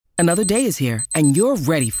Another day is here, and you're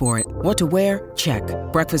ready for it. What to wear? Check.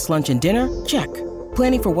 Breakfast, lunch, and dinner? Check.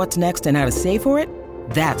 Planning for what's next and how to save for it?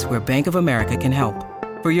 That's where Bank of America can help.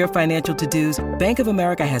 For your financial to-dos, Bank of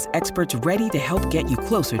America has experts ready to help get you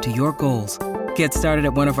closer to your goals. Get started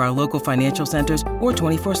at one of our local financial centers or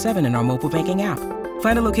 24/7 in our mobile banking app.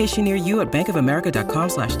 Find a location near you at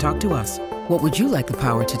bankofamerica.com/talktous. What would you like the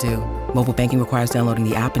power to do? Mobile banking requires downloading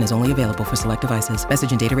the app and is only available for select devices.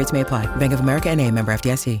 Message and data rates may apply. Bank of America N.A., member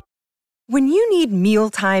FDIC. When you need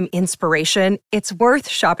mealtime inspiration, it's worth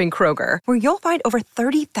shopping Kroger, where you'll find over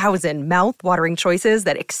 30,000 mouth-watering choices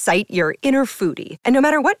that excite your inner foodie. And no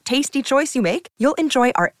matter what tasty choice you make, you'll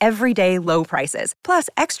enjoy our everyday low prices, plus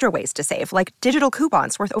extra ways to save, like digital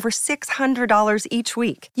coupons worth over $600 each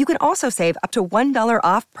week. You can also save up to $1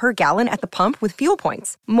 off per gallon at the pump with fuel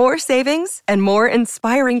points. More savings and more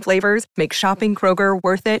inspiring flavors make shopping Kroger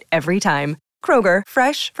worth it every time. Kroger,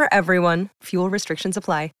 fresh for everyone. Fuel restrictions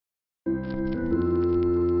apply.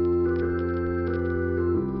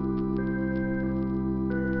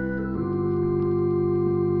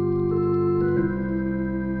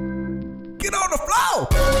 Get on the floor!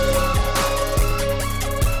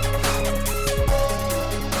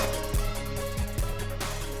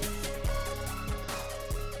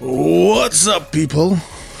 What's up, people?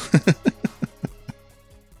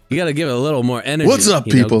 You got to give it a little more energy. What's up,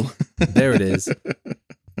 people? There it is.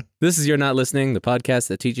 This is You're Not Listening, the podcast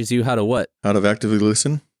that teaches you how to what? How to actively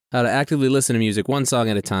listen? How to actively listen to music one song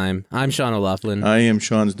at a time. I'm Sean O'Laughlin. I am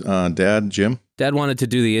Sean's dad, Jim. Dad wanted to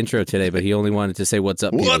do the intro today, but he only wanted to say what's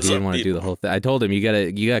up, people. What's he didn't up, want to do people? the whole thing. I told him, you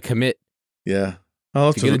gotta commit. Yeah. I'll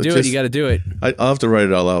have If you're to going to do it, you got to do it. I'll have to write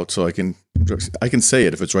it all out so I can say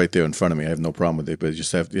it if it's right there in front of me. I have no problem with it, but you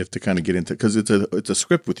have to kind of get into, because it's a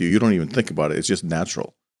script with you. You don't even think about it. It's just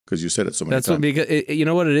natural because you said it so many That's times. what, because you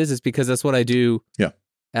know what it is? It's because that's what I do Yeah.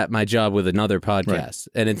 at my job with another podcast,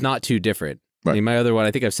 and it's not too different. Right. I mean, my other one,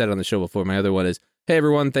 I think I've said it on the show before. My other one is, hey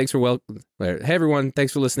everyone, thanks for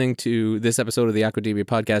listening to this episode of the Aquademia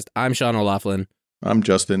podcast. I'm Sean O'Laughlin. I'm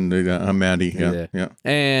Justin. I'm Maddie. Yeah.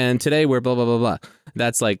 And today we're blah blah blah blah.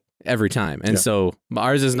 That's like every time, and so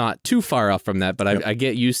ours is not too far off from that. But I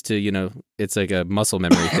get used to, it's like a muscle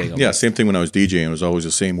memory thing. Yeah, same thing when I was DJing. It was always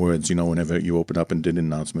the same words, whenever you open up and did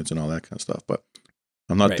announcements and all that kind of stuff. But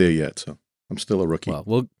I'm not there yet, so I'm still a rookie.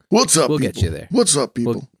 Well, what's up? We'll people? get you there. What's up,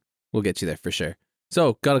 people? We'll get you there for sure.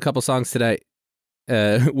 So, got a couple songs today.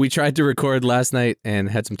 We tried to record last night and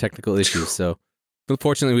had some technical issues, so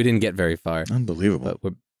unfortunately we didn't get very far. Unbelievable. But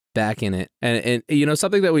we're back in it. And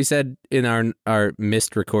something that we said in our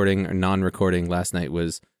missed recording or non-recording last night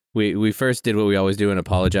was we first did what we always do and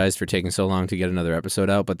apologized for taking so long to get another episode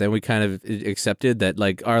out, but then we kind of accepted that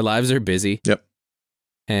like our lives are busy. Yep.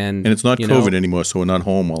 And it's not COVID anymore, so we're not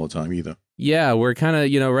home all the time either. Yeah, we're kind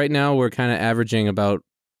of, right now we're kind of averaging about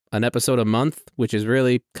an episode a month, which is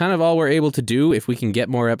really kind of all we're able to do. If we can get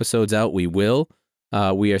more episodes out, we will.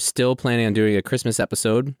 We are still planning on doing a Christmas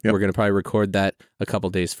episode. Yep. We're going to probably record that a couple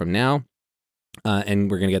days from now,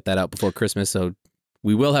 and we're going to get that out before Christmas. So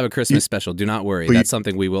we will have a Christmas special. Do not worry. That's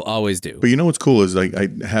something we will always do. But you know what's cool is I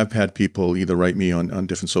have had people either write me on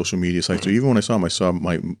different social media sites, or even when I saw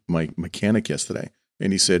my mechanic yesterday,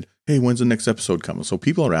 and he said, "Hey, when's the next episode coming?" So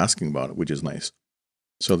people are asking about it, which is nice.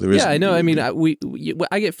 So there is. Yeah, I know. I mean,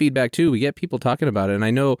 I get feedback too. We get people talking about it, and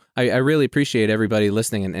I know I really appreciate everybody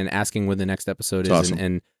listening and asking when the next episode is. Awesome.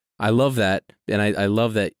 And I love that, and I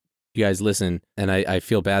love that you guys listen. And I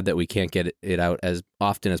feel bad that we can't get it out as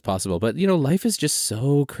often as possible. But life is just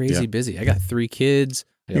so crazy busy. I got 3 kids.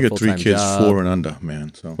 You got 3 kids, job. 4 and under,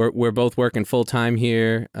 man. So we're both working full time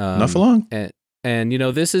here. Not for long. And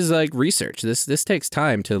this is like research. This takes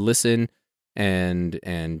time to listen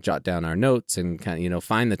and jot down our notes and kind of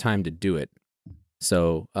find the time to do it.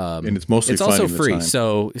 So and it's mostly it's also free.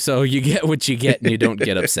 So you get what you get and you don't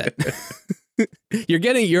get upset.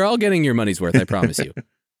 You're all getting your money's worth. I promise you.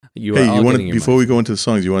 Before we go into the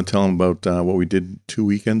songs, you want to tell them about what we did 2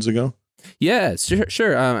 weekends ago? Yeah,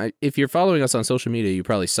 sure. If you're following us on social media, you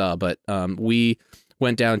probably saw. But we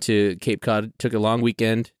went down to Cape Cod. Took a long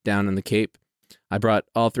weekend down in the Cape. I brought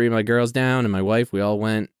all 3 of my girls down and my wife. We all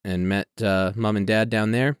went and met mom and dad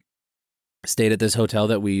down there. Stayed at this hotel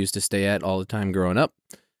that we used to stay at all the time growing up,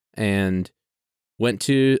 and went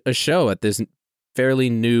to a show at this fairly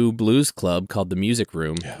new blues club called the Music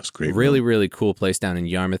Room. Yeah, it was great. Really, really cool place down in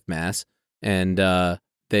Yarmouth, Mass. And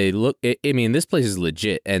this place is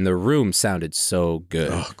legit, and the room sounded so good.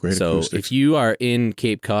 Oh, great So acoustics. if you are in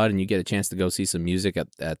Cape Cod and you get a chance to go see some music at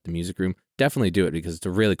the Music Room, definitely do it because it's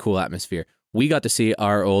a really cool atmosphere. We got to see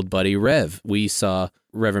our old buddy Rev. We saw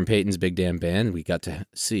Reverend Peyton's Big Damn Band. We got to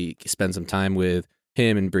spend some time with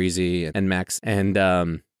him and Breezy and Max. And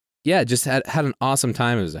yeah, just had an awesome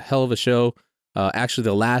time. It was a hell of a show. Actually,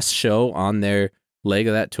 the last show on their leg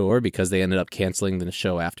of that tour, because they ended up canceling the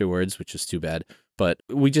show afterwards, which is too bad. But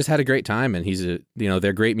we just had a great time, and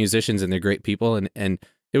they're great musicians and they're great people, and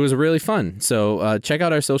it was really fun. So check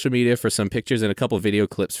out our social media for some pictures and a couple video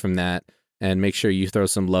clips from that, and make sure you throw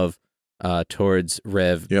some love towards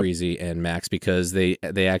Rev, Breezy, and Max, because they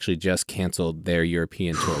actually just canceled their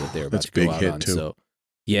European tour that they were about to go out on. Too. So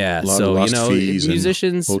yeah, so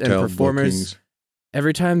musicians and performers. Bookings.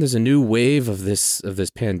 Every time there's a new wave of this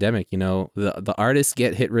pandemic, the artists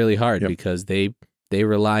get hit really hard because they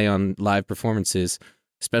rely on live performances,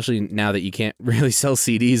 especially now that you can't really sell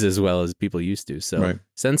CDs as well as people used to. So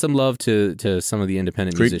send some love to some of the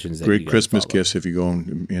independent musicians. Great Christmas gifts if you go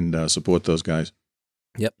and support those guys.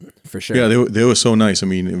 Yep, for sure. Yeah, they were so nice. I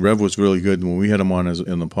mean, Rev was really good. When we had him on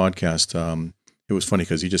in the podcast, it was funny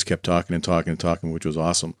because he just kept talking and talking and talking, which was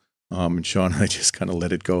awesome. And Sean and I just kind of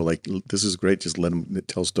let it go. Like, this is great. Just let him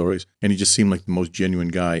tell stories. And he just seemed like the most genuine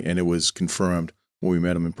guy. And it was confirmed when we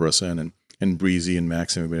met him in person. And Breezy and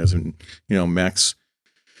Max and everybody else. And, Max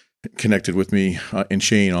connected with me. And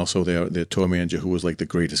Shane, also their tour manager, who was like the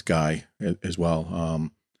greatest guy as well.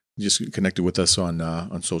 Just connected with us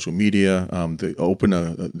on social media. The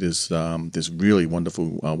opener, this really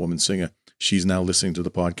wonderful woman singer, she's now listening to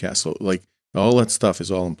the podcast. So, like, all that stuff is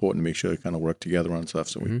all important to make sure we kind of work together on stuff.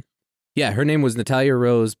 So yeah, her name was Natalia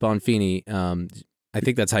Rose Bonfini. I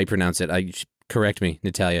think that's how you pronounce it. Correct me,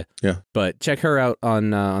 Natalia. Yeah. But check her out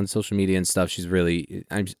on social media and stuff. She's really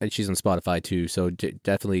she's on Spotify too. So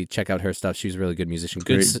definitely check out her stuff. She's a really good musician,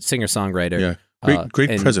 good singer songwriter. Yeah.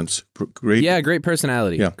 Great presence. Great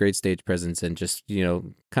personality. Yeah. Great stage presence, and just,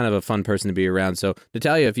 kind of a fun person to be around. So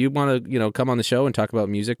Natalia, if you want to, come on the show and talk about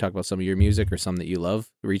music, talk about some of your music or some that you love,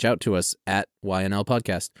 reach out to us at YNL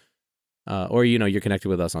Podcast. Or, you're connected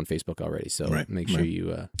with us on Facebook already. So make sure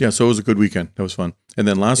you... Yeah, so it was a good weekend. That was fun. And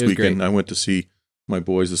then last weekend, great. I went to see my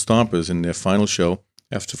boys, the Stompers, in their final show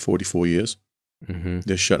after 44 years. Mm-hmm.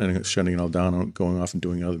 They're shutting it all down and going off and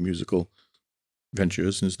doing other musical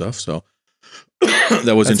ventures and stuff. So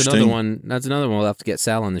that was interesting. That's another one. We'll have to get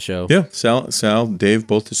Sal on the show. Yeah, Sal, Dave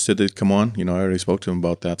both just said they'd come on. I already spoke to him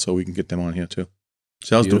about that, so we can get them on here too.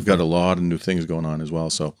 Sal's got a lot of new things going on as well,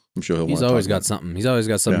 so I'm sure he's always got something. He's always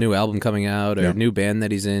got some new album coming out or a new band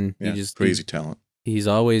that he's in. Yeah, crazy talent. He's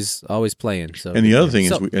always playing. So, and the other thing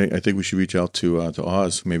is, I think we should reach out to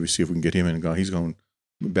Oz, maybe see if we can get him in and go. He's going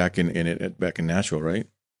back in Nashville, right?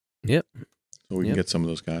 Yep. So we can get some of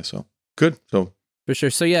those guys. So good. So for sure.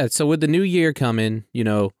 So yeah. So with the new year coming,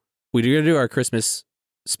 we're gonna do our Christmas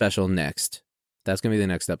special next. That's gonna be the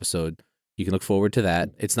next episode. You can look forward to that.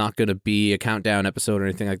 It's not going to be a countdown episode or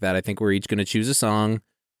anything like that. I think we're each going to choose a song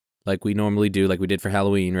like we normally do, like we did for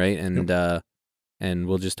Halloween, right? And and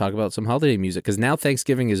we'll just talk about some holiday music, because now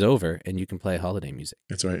Thanksgiving is over and you can play holiday music.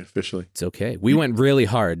 That's right, officially. It's okay. We went really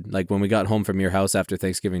hard. Like when we got home from your house after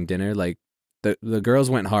Thanksgiving dinner, like the girls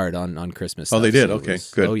went hard on Christmas stuff. Oh, they did? Okay,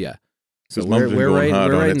 good. Oh, yeah. So we're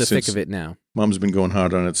right in the thick of it now. Mom's been going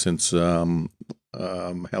hard on it since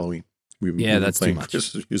Halloween. That's too much.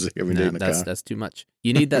 Music every day in the car. That's too much.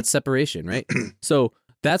 You need that separation, right? So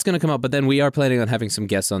that's going to come up. But then we are planning on having some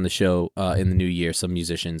guests on the show in the new year, some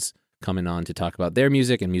musicians coming on to talk about their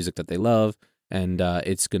music and music that they love. And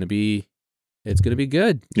it's going to be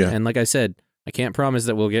good. Yeah. And like I said, I can't promise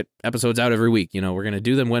that we'll get episodes out every week. We're going to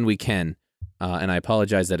do them when we can. And I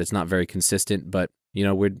apologize that it's not very consistent, but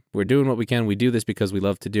we're doing what we can. We do this because we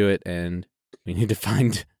love to do it, and we need to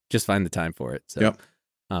find the time for it. So. Yep.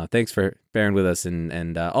 Thanks for bearing with us.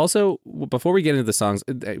 And also, before we get into the songs,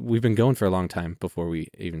 we've been going for a long time before we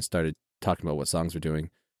even started talking about what songs we're doing.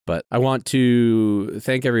 But I want to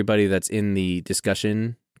thank everybody that's in the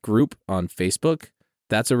discussion group on Facebook.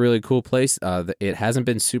 That's a really cool place. It hasn't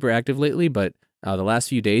been super active lately, but the last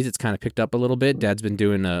few days it's kind of picked up a little bit. Dad's been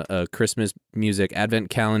doing a Christmas music advent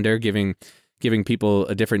calendar, giving people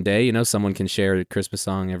a different day. Someone can share a Christmas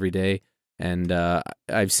song every day. And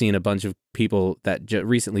I've seen a bunch of people that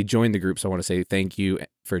recently joined the group, so I want to say thank you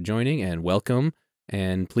for joining and welcome.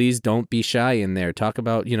 And please don't be shy in there. Talk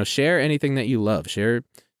about, share anything that you love.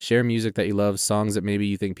 Share music that you love, songs that maybe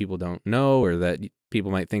you think people don't know or that people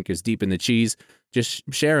might think is deep in the cheese. Just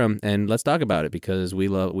share them and let's talk about it, because we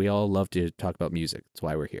all love to talk about music. That's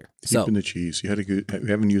why we're here. Deep in the cheese. You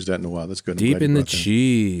haven't used that in a while. That's good. Deep in the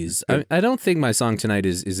cheese. I don't think my song tonight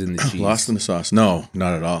is in the cheese. Lost in the sauce. No,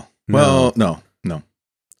 not at all. Well, no.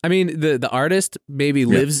 I mean, the artist maybe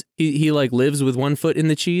lives, he like lives with one foot in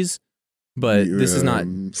the cheese, but this is not...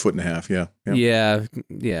 Foot and a half, yeah.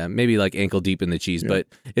 Yeah, maybe like ankle deep in the cheese, but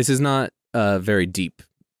this is not a very deep,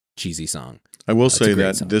 cheesy song. I will It's a say great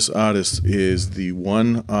that song. this artist is the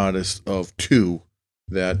one artist of two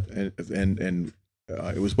that, and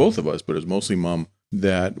it was both of us, but it was mostly Mom,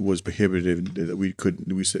 that was prohibited, that we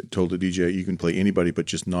told the DJ, you can play anybody, but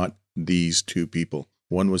just not these two people.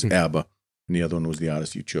 One was ABBA, and the other one was the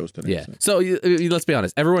artist you chose today. Yeah. So let's be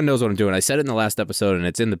honest. Everyone knows what I'm doing. I said it in the last episode, and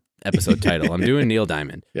it's in the episode title. I'm doing Neil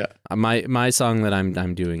Diamond. Yeah. My song that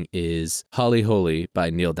I'm doing is "Holly Holy" by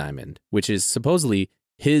Neil Diamond, which is supposedly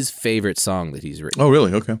his favorite song that he's written. Oh,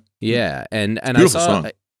 really? Okay. Yeah. And I Beautiful saw.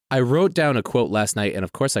 song. I wrote down a quote last night, and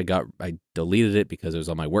of course I deleted it because it was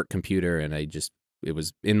on my work computer, and it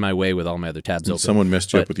was in my way with all my other tabs open. Someone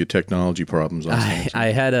messed you But up with your technology problems.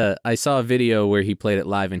 I saw a video where he played it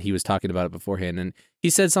live and he was talking about it beforehand, and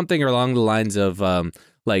he said something along the lines of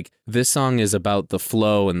like, this song is about the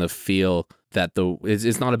flow and the feel that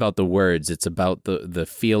it's not about the words, it's about the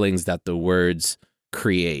feelings that the words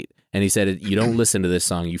create. And he said, you don't listen to this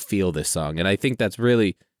song, you feel this song. And I think that's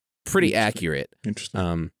really pretty accurate.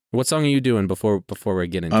 Interesting. What song are you doing before we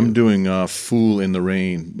get into it? I'm doing "Fool in the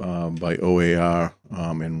Rain" by OAR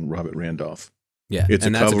and Robert Randolph. Yeah, It's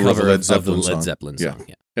and a that's cover of a Led of the Zeppelin Led song. Zeppelin Yeah. song.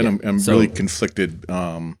 Yeah. And I'm So- really conflicted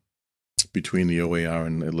between the OAR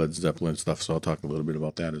and the Led Zeppelin stuff, so I'll talk a little bit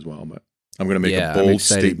about that as well. But I'm going to make Yeah, a I'm bold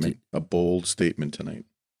excited statement. A bold statement tonight.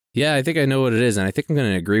 Yeah, I think I know what it is, and I think I'm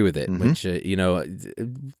going to agree with it. Mhm. Which,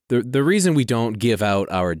 the reason we don't give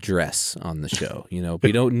out our address on the show,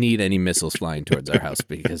 we don't need any missiles flying towards our house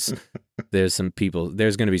because there's going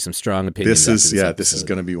to be some strong opinions. This is episode.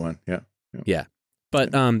 going to be one. Yeah.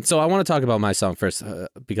 But so I want to talk about my song first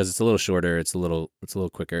because it's a little shorter, it's a little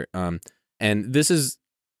quicker. And this is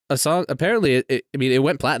a song. Apparently, it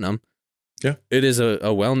went platinum. Yeah, it is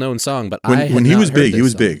a well-known song. But when he was big, he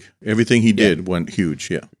was song. big. Everything he did went huge.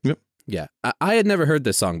 Yeah. Yep. Yeah, I had never heard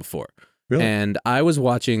this song before. Really? And I was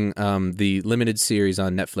watching the limited series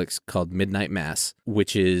on Netflix called Midnight Mass,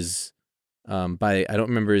 which is by, I don't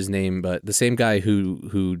remember his name, but the same guy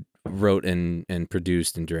who wrote and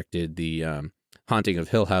produced and directed the Haunting of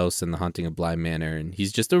Hill House and The Haunting of Bly Manor. And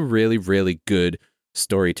he's just a really, really good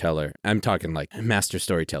storyteller. I'm talking like master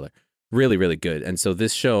storyteller. Really, really good. And so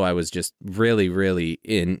this show, I was just really, really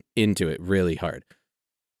into it really hard.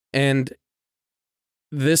 And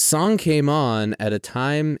this song came on at a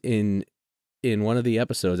time in one of the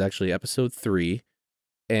episodes, actually episode 3,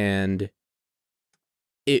 and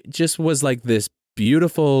it just was like this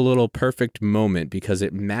beautiful little perfect moment because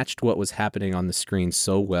it matched what was happening on the screen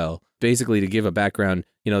so well. Basically, to give a background,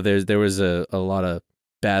 there was a lot of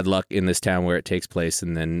bad luck in this town where it takes place,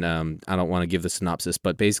 and then I don't want to give the synopsis,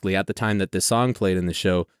 but basically at the time that this song played in the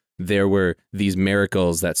show, there were these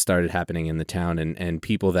miracles that started happening in the town, and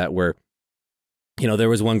people that were, there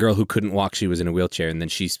was one girl who couldn't walk, she was in a wheelchair, and then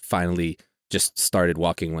she finally just started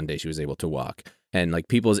walking one day, she was able to walk. And like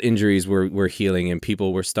people's injuries were healing, and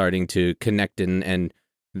people were starting to connect, and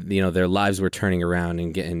their lives were turning around,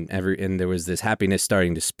 and there was this happiness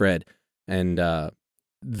starting to spread. And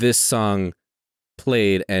this song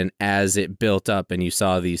played, and as it built up and you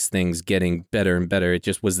saw these things getting better and better, it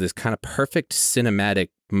just was this kind of perfect cinematic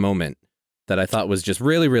moment that I thought was just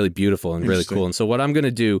really, really beautiful and really cool. And so what I'm going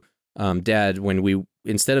to do, Dad,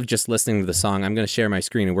 instead of just listening to the song, I'm going to share my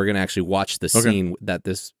screen and we're going to actually watch the scene that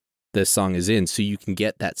this song is in, so you can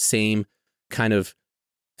get that same kind of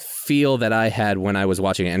feel that I had when I was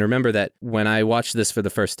watching it. And remember that when I watched this for the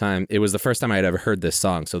first time, it was the first time I had ever heard this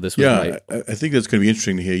song. So this was I think that's going to be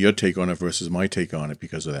interesting to hear your take on it versus my take on it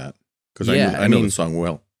because of that. Because I know the song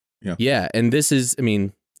well. Yeah. Yeah. And this is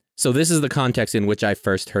the context in which I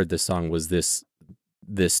first heard this song was this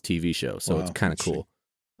TV show. So it's kind of cool.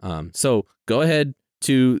 So go ahead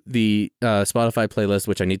to the Spotify playlist,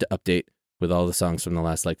 which I need to update with all the songs from the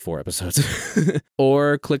last 4 episodes,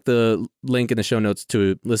 or click the link in the show notes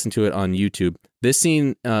to listen to it on YouTube. This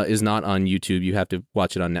scene is not on YouTube. You have to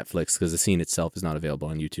watch it on Netflix because the scene itself is not available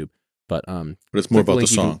on YouTube. But it's more about the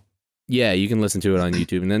song. You can listen to it on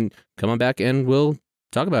YouTube and then come on back and we'll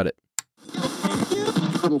talk about it.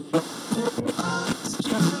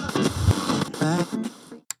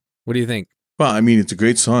 What do you think? Well, it's a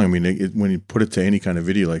great song. When you put it to any kind of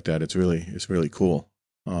video like that, it's really cool.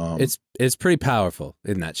 It's pretty powerful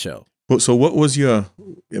in that show. So what was were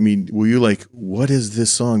you like, what is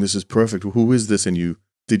this song? This is perfect. Who is this? And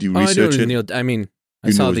did you research it? Neil,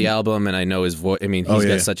 I saw the album and I know his voice. He's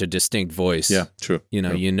got such a distinct voice. Yeah, true. You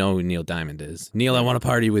know who Neil Diamond is. Neil, I want to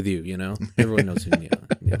party with you. Everyone knows who Neil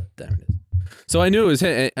Diamond is. So I knew it was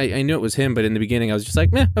him. I knew it was him, but in the beginning I was just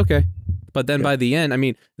like, meh, okay. But then by the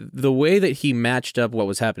end, the way that he matched up what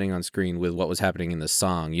was happening on screen with what was happening in the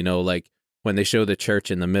song, like when they show the church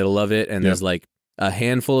in the middle of it and there's like a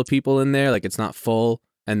handful of people in there, like it's not full.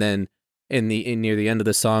 And then near the end of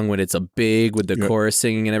the song when it's a big with the chorus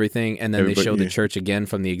singing and everything, and then they show the church again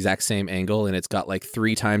from the exact same angle, and it's got like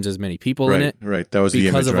 3 times as many people in it. Right. That was the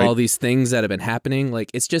image, because of right? all these things that have been happening.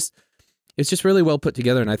 Like it's just really well put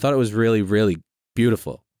together, and I thought it was really, really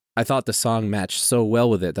beautiful. I thought the song matched so well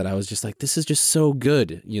with it that I was just like, this is just so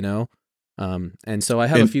good, you know? And so I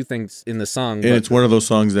have a few things in the song. And it's one of those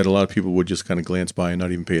songs that a lot of people would just kind of glance by and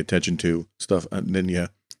not even pay attention to stuff. And then,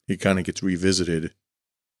 it kind of gets revisited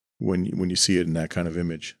when you see it in that kind of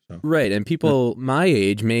image. So. Right. And people my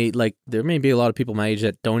age there may be a lot of people my age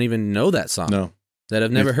that don't even know that song. No. That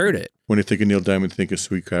have never heard it. When you think of Neil Diamond, think of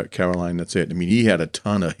Sweet Caroline, that's it. I mean, he had a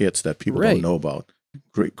ton of hits that people don't know about.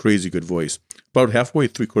 Great, crazy good voice. About halfway,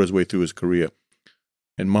 3/4 way through his career,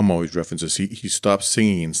 and Mom always references, he stopped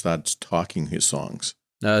singing and starts talking his songs.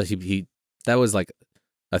 He that was like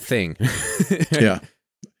a thing. Yeah.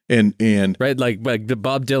 And right, like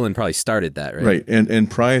Bob Dylan probably started that, right? Right. And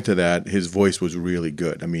prior to that, his voice was really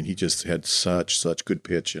good. I mean, he just had such good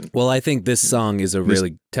pitch. And well, I think this song is a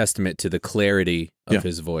really testament to the clarity of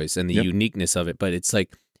his voice and the uniqueness of it, but it's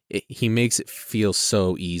like he makes it feel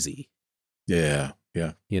so easy. Yeah.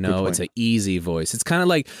 Yeah. You know, it's an easy voice. It's kind of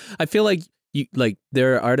like, I feel like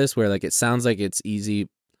there are artists where like it sounds like it's easy.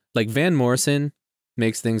 Like Van Morrison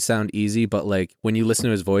makes things sound easy, but like when you listen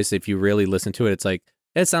to his voice, if you really listen to it, it's like,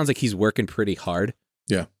 it sounds like he's working pretty hard.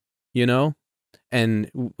 Yeah. You know? And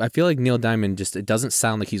I feel like Neil Diamond it doesn't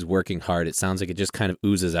sound like he's working hard. It sounds like it just kind of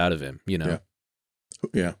oozes out of him, you know?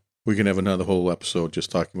 Yeah. We can have another whole episode just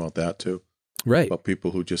talking about that too. Right. About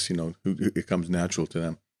people who just, who it comes natural to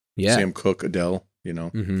them. Yeah. Sam Cooke, Adele,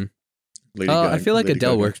 Mm-hmm. I feel like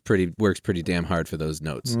Adele works pretty damn hard for those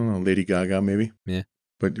notes. Lady Gaga, maybe. Yeah.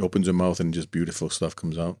 But opens her mouth and just beautiful stuff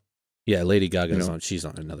comes out. Yeah, Lady Gaga, she's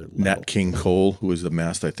on another level. Nat King Cole, who is the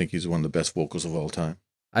master, I think he's one of the best vocals of all time.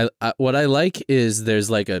 What I like is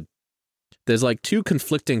there's like 2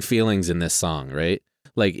 conflicting feelings in this song, right?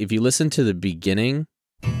 Like if you listen to the beginning,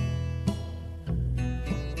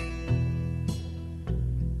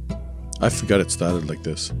 I forgot it started like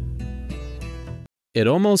this. It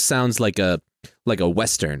almost sounds like a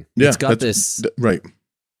Western. Yeah, it's got this right.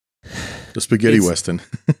 The spaghetti Western.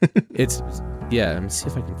 Let me see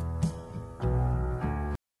if I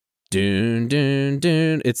can. Dun dun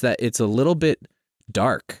dun. It's a little bit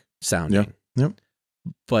dark sounding. Yeah. Yep.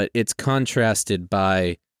 But it's contrasted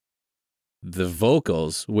by the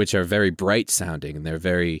vocals, which are very bright sounding, and they're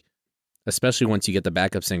very, especially once you get the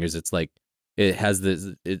backup singers, it's like it has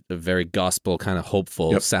a very gospel kind of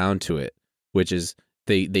hopeful sound to it, which is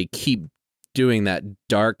they keep doing that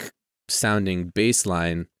dark sounding bass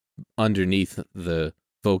line underneath the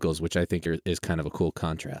vocals, which I think is kind of a cool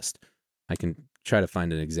contrast. I can try to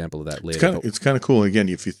find an example of that later. It's kind of cool. Again,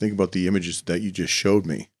 if you think about the images that you just showed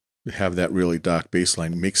me, have that really dark bass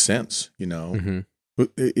line makes sense, Mm-hmm.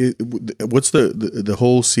 What's the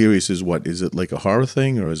whole series is what? Is it like a horror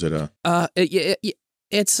thing or is it a...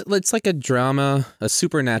 It's like a drama, a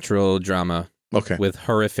supernatural drama. Okay. With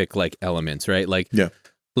horrific like elements, right? Like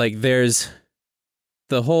there's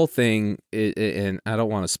the whole thing, and I don't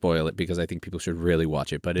want to spoil it because I think people should really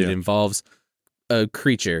watch it, but it involves a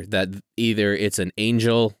creature that either it's an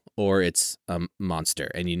angel or it's a monster,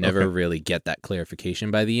 and you never really get that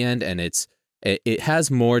clarification by the end, and it has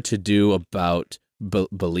more to do about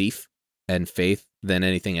belief and faith than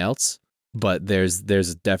anything else, but there's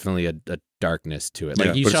definitely a darkness to it.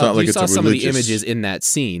 Like you saw some of the images in that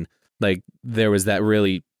scene. Like there was that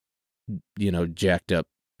really, jacked up,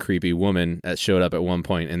 creepy woman that showed up at one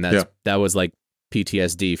point, and that was like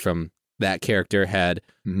PTSD from that character had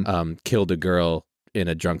killed a girl in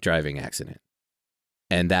a drunk driving accident,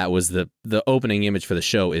 and that was the opening image for the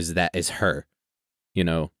show is her,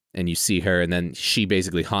 and you see her, and then she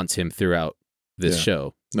basically haunts him throughout this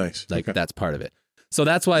show. Nice, that's part of it. So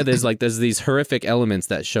that's why there's these horrific elements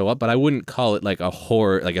that show up, but I wouldn't call it like a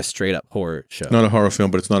horror, like a straight up horror show. Not a horror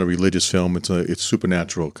film, but it's not a religious film. It's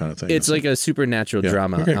supernatural kind of thing. It's like a supernatural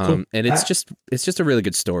drama, cool. And it's just a really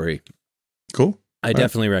good story. Cool. I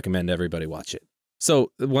definitely recommend everybody watch it.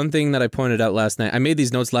 So one thing that I pointed out last night, I made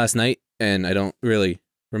these notes last night, and I don't really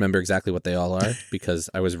remember exactly what they all are because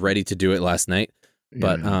I was ready to do it last night.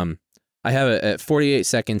 But I have it at 48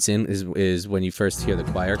 seconds in is when you first hear the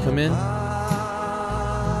choir come in.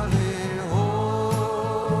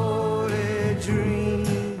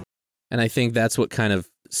 And I think that's what kind of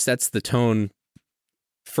sets the tone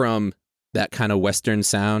from that kind of Western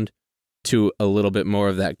sound to a little bit more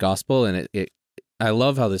of that gospel. And I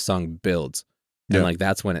love how this song builds. And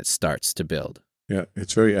that's when it starts to build. Yeah,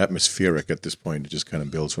 it's very atmospheric at this point. It just kind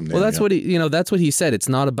of builds from there. Well, that's what that's what he said. It's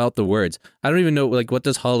not about the words. I don't even know, what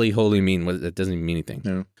does holly holy mean? It doesn't even mean anything.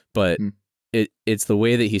 No. But it's the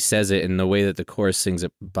way that he says it and the way that the chorus sings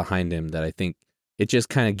it behind him that I think it just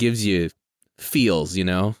kind of gives you feels, you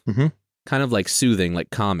know, kind of like soothing, like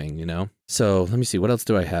calming, you know. So let me see, what else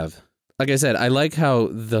do I have? Like I said, I like how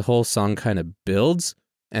the whole song kind of builds.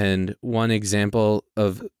 And one example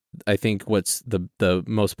of, I think, what's the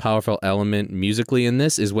most powerful element musically in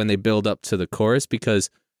this is when they build up to the chorus, because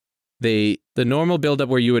the normal build up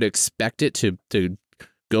where you would expect it to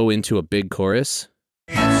go into a big chorus.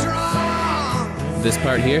 This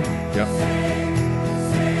part here. Yeah.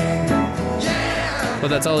 Well,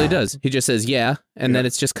 that's all he does. He just says, yeah. And then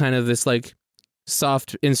it's just kind of this like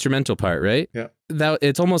soft instrumental part, right? Yeah. That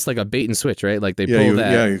it's almost like a bait and switch, right? Like they Yeah, pull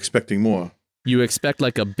that. Yeah, you're expecting more. You expect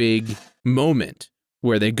like a big moment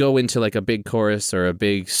where they go into like a big chorus or a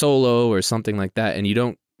big solo or something like that, and you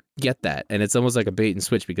don't get that. And it's almost like a bait and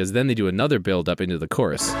switch, because then they do another build up into the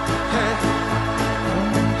chorus.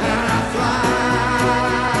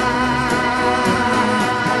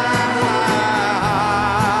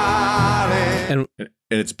 And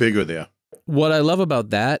it's bigger there. What I love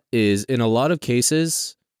about that is, in a lot of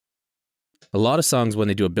cases, a lot of songs, when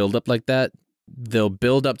they do a build up like that, they'll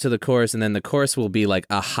build up to the chorus, and then the chorus will be like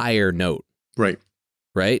a higher note. Right.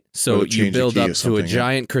 Right? So you build up to a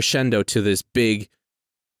giant crescendo to this big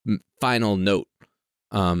final note.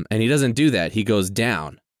 And he doesn't do that. He goes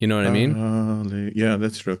down. You know what I mean? Yeah,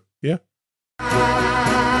 that's true. Yeah.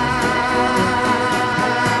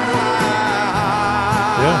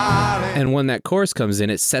 Yeah. And when that chorus comes in,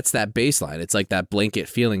 it sets that bass line. It's like that blanket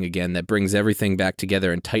feeling again that brings everything back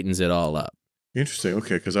together and tightens it all up. Interesting.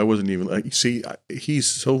 Okay, because I wasn't even like, see, he's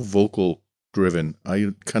so vocal driven.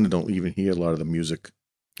 I kind of don't even hear a lot of the music.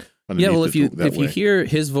 Yeah, well, if you hear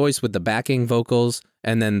his voice with the backing vocals,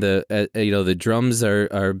 and then the drums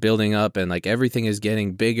are building up, and like everything is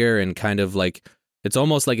getting bigger, and kind of like it's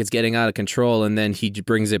almost like it's getting out of control, and then he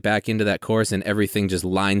brings it back into that chorus, and everything just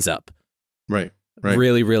lines up. Right.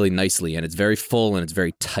 Really, really nicely, and it's very full and it's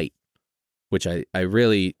very tight, which I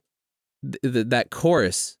really that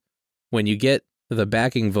chorus, when you get the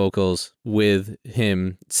backing vocals with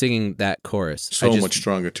him singing that chorus, so much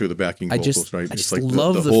stronger too. The backing vocals, right? I just it's like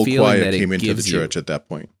love the whole feeling choir that came it into the gives church you. at that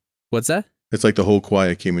point. What's that? It's like the whole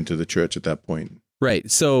choir came into the church at that point.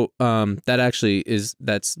 Right. So that actually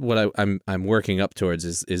that's what I'm working up towards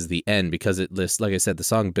is the end, because it lists, like I said, the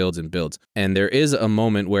song builds and builds, and there is a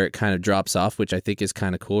moment where it kind of drops off, which I think is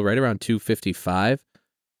kind of cool, right around 2:55.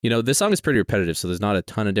 You know, this song is pretty repetitive, so there's not a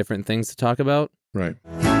ton of different things to talk about. Right.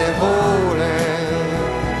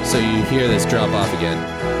 So you hear this drop off again.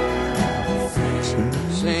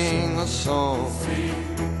 Sing a song.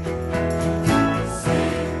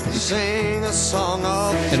 Sing a song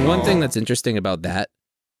of And one thing that's interesting about that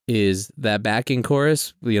is that backing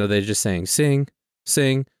chorus, you know, they're just saying sing,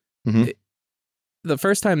 sing. Mm-hmm. The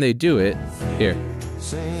first time they do it, here.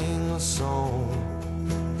 Sing a song.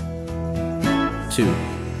 2.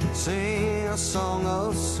 Sing a song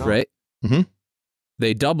of song. Right? Mm-hmm.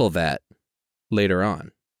 They double that later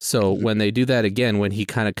on. So when they do that again, when he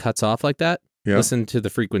kind of cuts off like that, listen to the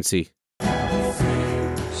frequency.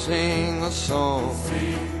 Sing a song.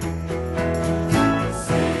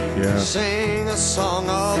 Yeah. Sing a song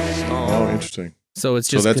of song. Oh, interesting. So it's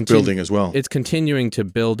just that's building as well. It's continuing to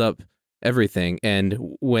build up everything. And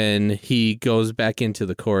when he goes back into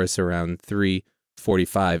the chorus around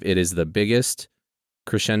 3:45, it is the biggest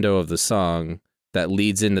crescendo of the song that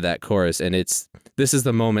leads into that chorus. And this is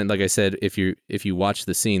the moment, like I said, if you watch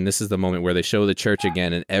the scene, this is the moment where they show the church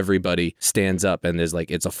again and everybody stands up, and there's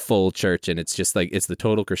like, it's a full church, and it's just like, it's the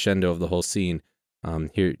total crescendo of the whole scene.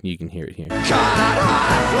 Here, you can hear it here. And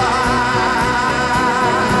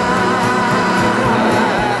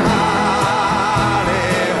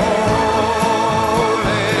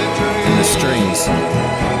the strings.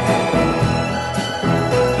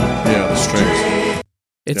 Yeah, the strings.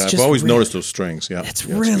 I've always noticed those strings. Yeah, it's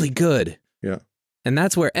really good. Yeah, and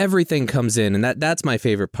that's where everything comes in, and that's my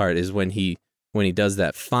favorite part, is when he does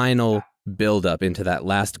that final build up into that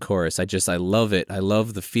last chorus. I love it. I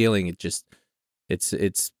love the feeling. It just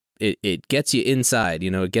it gets you inside.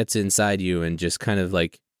 You know, it gets inside you, and just kind of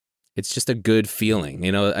like, it's just a good feeling.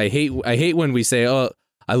 You know, I hate when we say, oh,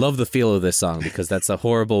 I love the feel of this song, because that's a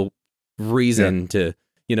horrible reason to.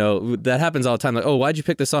 You know, that happens all the time. Like, oh, why'd you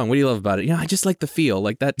pick this song? What do you love about it? You know, I just like the feel.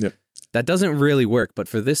 Like that. Yep. That doesn't really work. But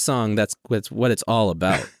for this song, that's what it's all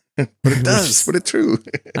about. But it does. But it's true.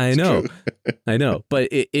 I know. I know. But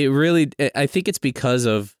it really. I think it's because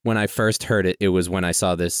of when I first heard it. It was when I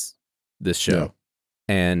saw this show,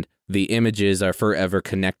 and the images are forever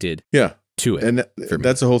connected. Yeah. To it. And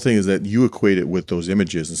that's the whole thing, is that you equate it with those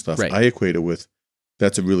images and stuff. Right. I equate it with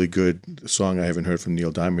that's a really good song I haven't heard from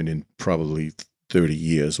Neil Diamond in probably 30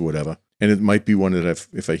 years or whatever. And it might be one that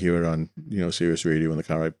if I hear it on, Sirius Radio in the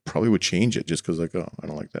car, I probably would change it just because I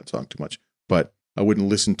don't like that song too much. But I wouldn't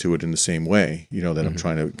listen to it in the same way, that I'm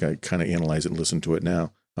trying to kind of analyze it and listen to it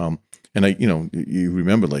now. And you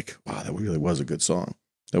remember like, wow, that really was a good song.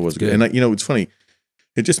 That was good. And it's funny.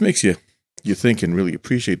 It just makes you think and really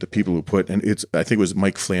appreciate the people who put, and I think it was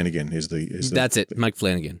Mike Flanagan that's it. Mike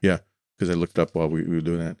Flanagan. Yeah. Because I looked up while we were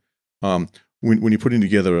doing that. When you're putting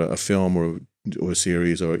together a film or a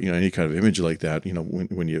series or any kind of image like that,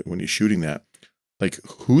 when you're shooting that, like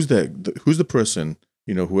who's the person,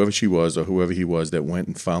 whoever she was or whoever he was that went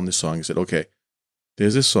and found this song and said, okay,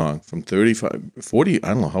 there's this song from 35, 40, I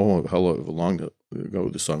don't know how long ago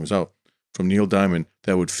this song was out, from Neil Diamond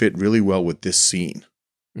that would fit really well with this scene.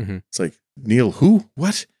 Mm-hmm. It's like, Neil, who?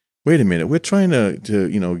 What? Wait a minute. We're trying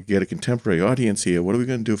to get a contemporary audience here. What are we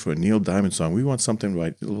going to do for a Neil Diamond song? We want something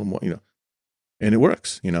a little more, and it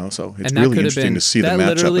works, so it's really interesting to see the matchup of that.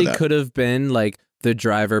 That literally could have been like the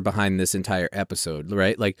driver behind this entire episode,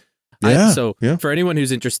 right? Like, for anyone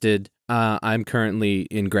who's interested, I'm currently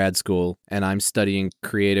in grad school and I'm studying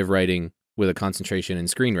creative writing with a concentration in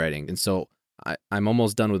screenwriting. And so I'm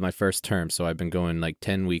almost done with my first term. So I've been going like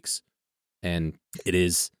 10 weeks and it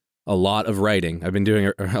is a lot of writing. I've been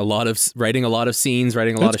doing writing a lot of scenes,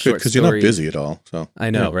 writing a lot of short stories. Because you're not busy at all. So I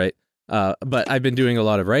know, right? But I've been doing a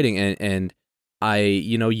lot of writing and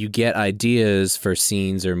you get ideas for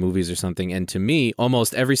scenes or movies or something. And to me,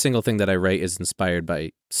 almost every single thing that I write is inspired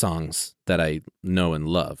by songs that I know and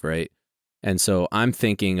love, right? And so I'm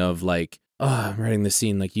thinking of like, I'm writing this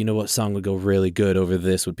scene, like, what song would go really good over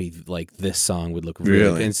this would be like, this song would look really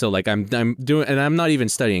good. And so like I'm doing, and I'm not even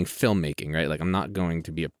studying filmmaking, right? Like I'm not going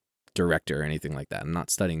to be a director or anything like that. I'm not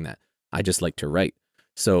studying that. I just like to write.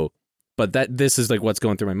 So, but this is like what's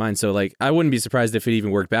going through my mind. So like, I wouldn't be surprised if it even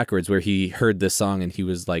worked backwards where he heard this song and he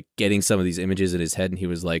was like getting some of these images in his head and he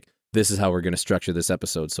was like, this is how we're going to structure this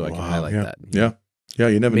episode so I can highlight that. Yeah. Yeah.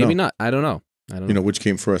 You never know. Maybe not. I don't know. Which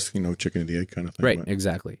came first, chicken and the egg kind of thing. Right.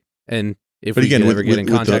 Exactly. And if we could ever get in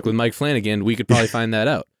contact with Mike Flanagan, we could probably find that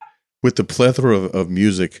out. With the plethora of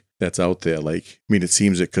music that's out there, like, it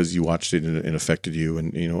seems it because you watched it and it affected you.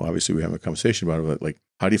 And, obviously we have a conversation about it, but like,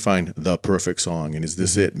 how do you find the perfect song? And is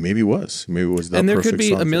this it? Maybe it was the perfect song. And there could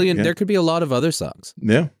be there could be a lot of other songs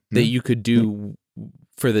that you could do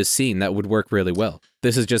for this scene that would work really well.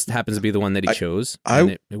 This is just happens to be the one that he chose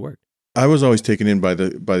and it worked. I was always taken in by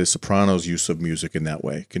the Sopranos' use of music in that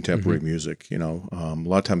way, contemporary music. A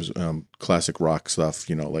lot of times classic rock stuff.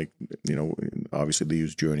 Obviously they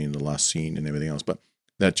use Journey in the last scene and everything else, but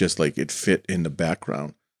that just like it fit in the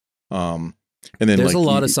background. And then there's a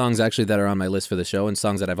lot of songs actually that are on my list for the show and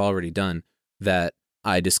songs that I've already done that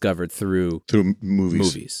I discovered through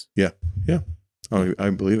movies. Yeah. Oh, I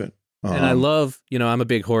believe it. And I love, I'm a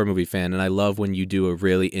big horror movie fan, and I love when you do a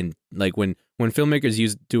really when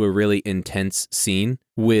filmmakers do a really intense scene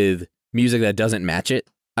with music that doesn't match it.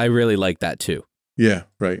 I really like that too. Yeah,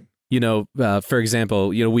 right. For example,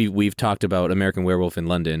 we've talked about American Werewolf in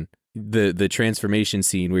London, the transformation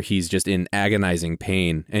scene where he's just in agonizing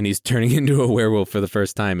pain and he's turning into a werewolf for the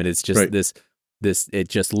first time, and it's just this it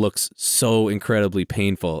just looks so incredibly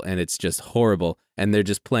painful and it's just horrible, and they're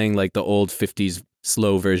just playing like the old 50s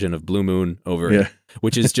slow version of Blue Moon over it,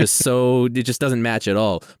 which is just it just doesn't match at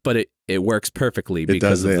all, but it works perfectly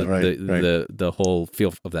because of the whole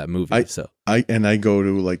feel of that movie. I go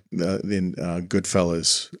to like in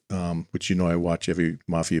Goodfellas, which I watch every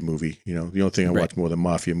mafia movie. The only thing I watch more than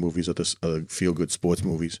mafia movies are the feel good sports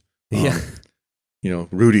movies.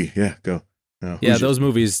 Rudy, go. Those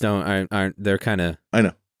movies aren't they're kind of, I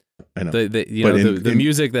know. The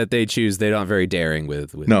music that they choose, they're not very daring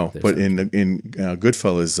with no, but in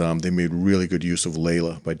Goodfellas, they made really good use of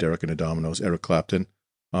Layla by Derek and the Dominos, Eric Clapton.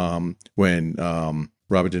 When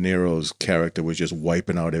Robert De Niro's character was just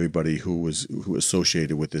wiping out everybody who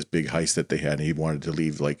associated with this big heist that they had, and he wanted to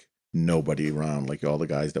leave like nobody around, like all the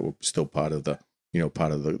guys that were still part of the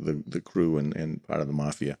the crew and part of the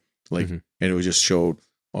mafia, and it was just showed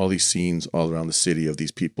all these scenes all around the city of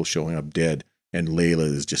these people showing up dead. And Layla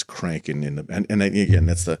is just cranking and again,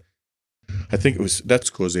 that's that's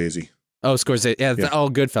Scorsese. Oh, Scorsese. Yeah. All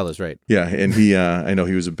Goodfellas, right. Yeah. And he, I know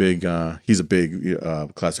he was he's a big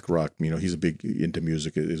classic rock, he's a big into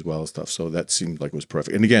music as well as stuff. So that seemed like it was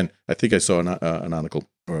perfect. And again, I think I saw an article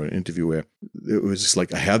or an interview where it was just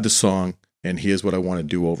like, I have the song and here's what I want to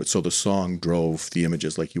do over it. So the song drove the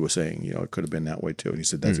images, like you were saying, it could have been that way too. And he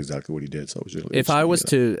said, that's exactly what he did. So it was really, if I was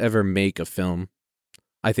to ever make a film,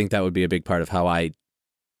 I think that would be a big part of how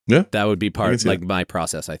that would be part of like my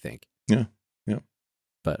process, I think. Yeah.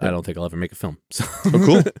 but I don't think I'll ever make a film. So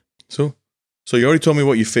Oh, cool. So you already told me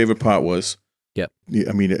what your favorite part was. Yep.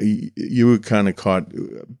 I mean, you were kind of caught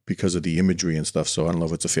because of the imagery and stuff. So I don't know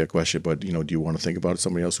if it's a fair question, but do you want to think about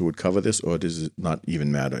somebody else who would cover this, or does it not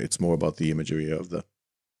even matter? It's more about the imagery of the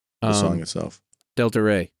song itself. Delta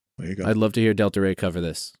Ray. There you go. I'd love to hear Delta Ray cover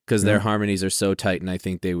this because their harmonies are so tight, and I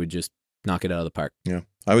think they would just knock it out of the park. Yeah,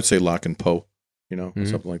 I would say Locke and Poe,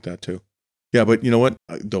 something like that too. Yeah, but you know what?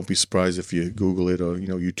 Don't be surprised if you Google it or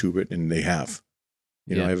YouTube it, and they have.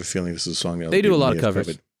 I have a feeling this is a song that they do a lot of covers.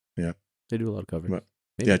 Covered. Yeah, they do a lot of covers. But,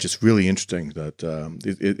 yeah, just really interesting that and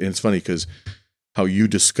it's funny because how you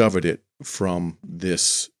discovered it from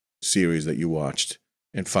this series that you watched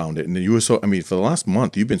and found it, and then you were for the last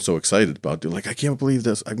month you've been so excited about it, like I can't believe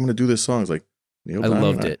this. I'm going to do this song. It's like Neil Diamond,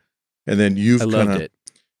 loved it, and then you've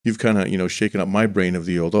kind of shaken up my brain of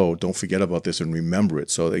the old, don't forget about this and remember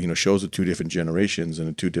it. So that, shows the two different generations and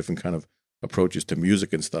the two different kind of approaches to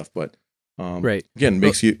music and stuff. But right. Again,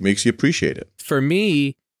 makes you appreciate it. For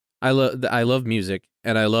me, I love music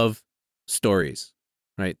and I love stories,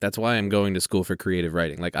 right? That's why I'm going to school for creative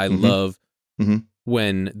writing. Like I love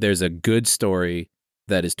when there's a good story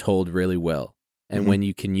that is told really well. And when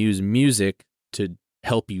you can use music to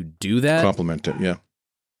help you do that. Complement it, yeah.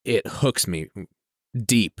 It hooks me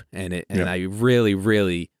deep and I really,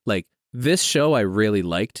 really like this show. I really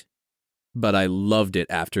liked, but I loved it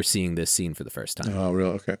after seeing this scene for the first time. Oh,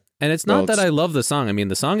 really? Okay. And it's not that I love the song. I mean,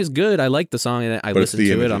 the song is good. I like the song, and I listen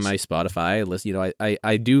to it on my Spotify.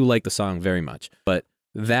 I do like the song very much. But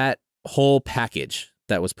that whole package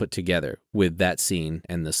that was put together with that scene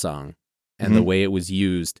and the song, and the way it was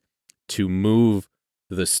used to move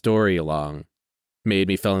the story along, made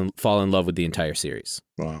me fall in love with the entire series.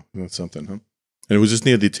 Wow, that's something, huh? And was this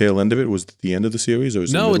near the tail end of it? Was it the end of the series? Or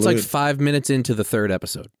was no, it's like 5 minutes into the third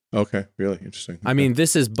episode. Okay, really interesting. Okay. I mean,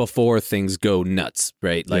 this is before things go nuts,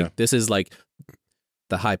 right? Like this is like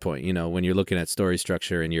the high point, when you're looking at story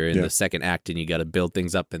structure and you're in the second act and you got to build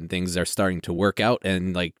things up and things are starting to work out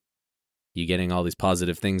and like you getting all these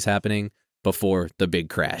positive things happening before the big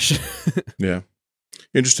crash. Yeah.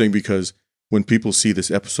 Interesting because when people see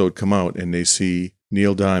this episode come out and they see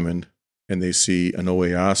Neil Diamond and they see an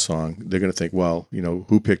OAR song, they're going to think, well,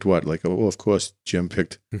 who picked what? Like, well, of course, Jim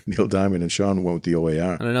picked Neil Diamond and Sean went with the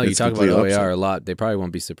OAR. I don't know. You talk about OAR a lot. They probably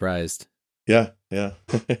won't be surprised. Yeah.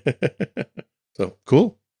 So,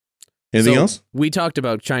 cool. Anything else? We talked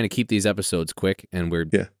about trying to keep these episodes quick, and we're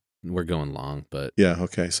going long, but... Yeah,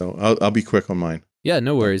 okay. So, I'll be quick on mine. Yeah,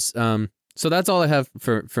 no worries. So that's all I have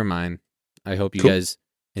for mine. I hope you guys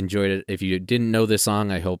enjoyed it. If you didn't know this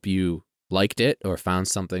song, I hope you liked it or found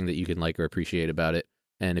something that you can like or appreciate about it.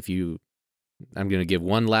 And I'm going to give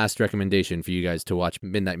one last recommendation for you guys to watch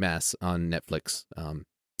Midnight Mass on Netflix.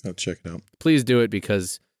 I'll check it out. Please do it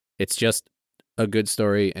because it's just a good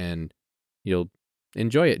story and you'll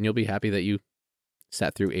enjoy it and you'll be happy that you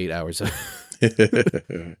sat through 8 hours of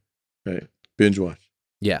Right. Binge watch.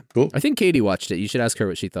 Yeah. Cool. I think Katie watched it. You should ask her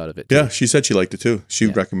what she thought of it too. Yeah, she said she liked it too. She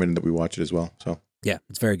recommended that we watch it as well. So yeah,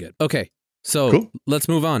 it's very good. Okay. So let's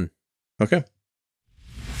move on. Okay.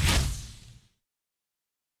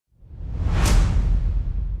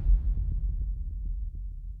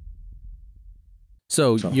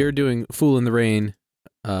 So you're doing "Fool in the Rain,"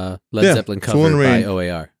 Led Zeppelin cover by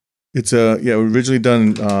OAR. It's originally done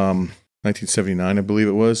in 1979, I believe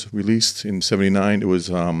it was released in '79. It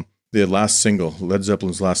was their last single, Led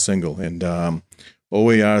Zeppelin's last single, and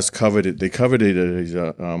OAR's covered it. They covered it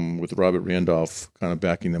with Robert Randolph kind of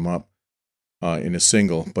backing them up in a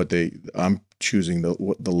single, but I'm choosing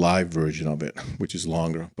the live version of it, which is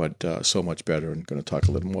longer, but so much better. And going to talk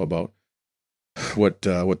a little more about what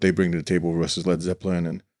they bring to the table versus Led Zeppelin.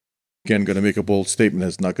 And again, going to make a bold statement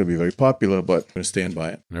that's not going to be very popular, but I'm going to stand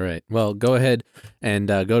by it. All right. Well, go ahead and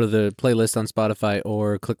go to the playlist on Spotify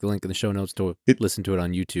or click the link in the show notes to listen to it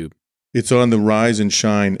on YouTube. It's on the Rise and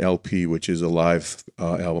Shine LP, which is a live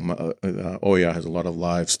album. OAR has a lot of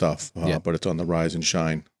live stuff, but it's on the Rise and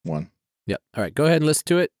Shine one. Yep. All right. Go ahead and listen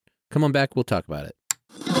to it. Come on back. We'll talk about it.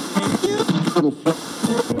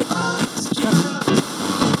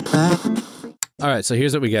 All right. So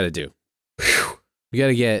here's what we got to do. We got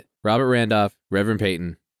to get Robert Randolph, Reverend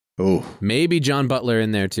Peyton, maybe John Butler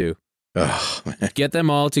in there too. Oh, get them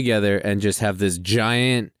all together and just have this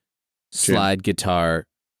giant slide guitar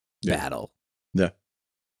battle. Yeah.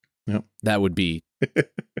 That would be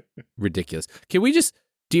ridiculous. Can we just,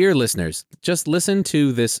 dear listeners, just listen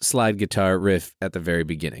to this slide guitar riff at the very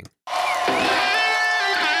beginning.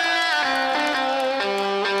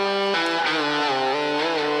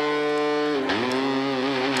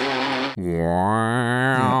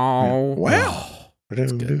 Wow. Wow.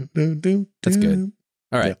 That's good. That's good.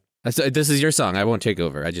 All right. So this is your song. I won't take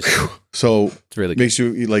over. So it's really good. makes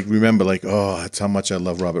you like remember like, oh, that's how much I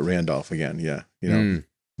love Robert Randolph again. Yeah,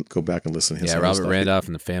 go back and listen to his Robert stuff. Randolph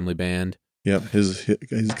and the Family Band. Yep, he's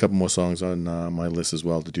a couple more songs on my list as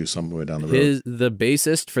well to do somewhere down the road. The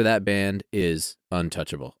bassist for that band is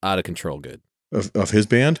untouchable, out of control good. Of his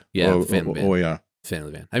band? Yeah, Family Band. Oh yeah,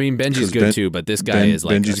 Family Band. I mean, Benji's good too, but this guy is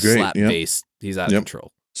like Benji's a great. slap Yep. bass. He's out of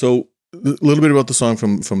control. So a little bit about the song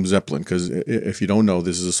from Zeppelin, because if you don't know,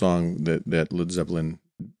 this is a song that Led Zeppelin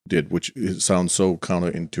did, which it sounds so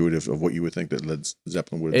counterintuitive of what you would think that Led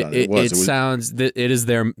Zeppelin would have done. It is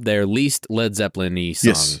their least Led Zeppelin-y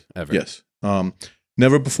song ever. Yes.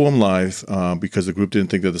 Never performed live because the group didn't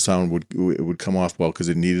think that the sound would come off well because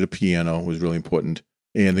it needed a piano. It was really important.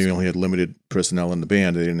 And they only had limited personnel in the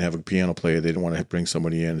band. They didn't have a piano player. They didn't want to bring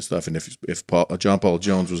somebody in and stuff. And if John Paul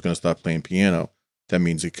Jones was going to stop playing piano, that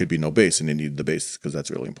means it could be no bass, and they needed the bass because that's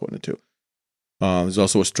really important too. There's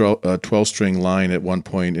also a 12-string line at one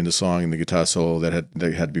point in the song in the guitar solo that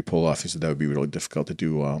had to be pulled off. He said that would be really difficult to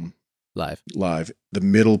do live. The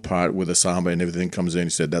middle part with the samba and everything comes in, he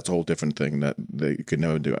said that's a whole different thing that they could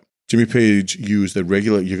never do it. Jimmy Page used a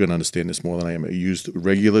regular, you're going to understand this more than I am, he used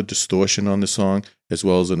regular distortion on the song as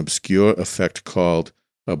well as an obscure effect called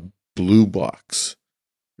a blue box,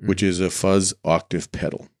 which is a fuzz octave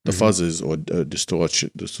pedal. The fuzzes or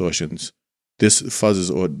distortions, this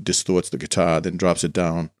fuzzes or distorts the guitar, then drops it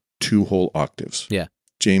down 2 whole octaves. Yeah.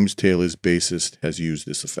 James Taylor's bassist has used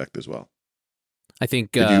this effect as well. I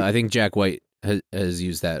think Jack White has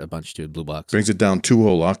used that a bunch too. Blue box brings it down 2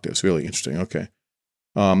 whole octaves. Really interesting. Okay.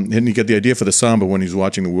 And you get the idea for the samba when he was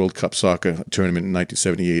watching the World Cup soccer tournament in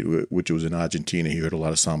 1978, which was in Argentina. He heard a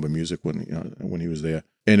lot of samba music when he was there.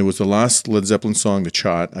 And it was the last Led Zeppelin song to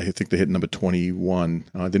chart. I think they hit number 21.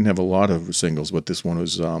 Didn't have a lot of singles, but this one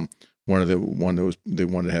was they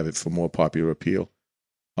wanted to have it for more popular appeal.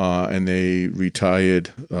 And they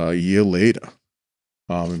retired a year later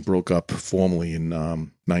and broke up formally in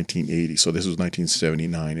 1980. So this was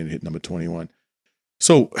 1979 and it hit number 21.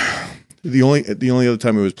 So the only other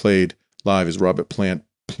time it was played live is Robert Plant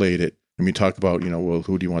played it. I mean, talk about, well,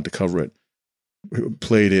 who do you want to cover it?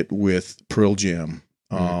 Played it with Pearl Jam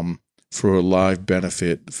for a live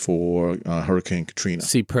benefit for Hurricane Katrina.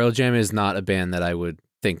 See, Pearl Jam is not a band that I would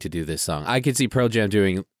think to do this song. I could see Pearl Jam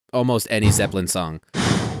doing almost any Zeppelin song,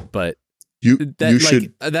 but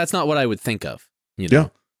that's not what I would think of. Yeah.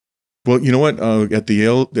 Well, you know what? At the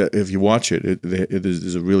Yale, if you watch it,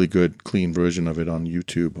 there's a really good, clean version of it on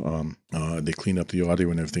YouTube. They clean up the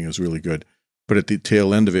audio and everything. It's really good. But at the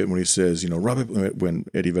tail end of it, when he says, when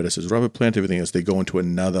Eddie Vedder says, Robert Plant, everything else, they go into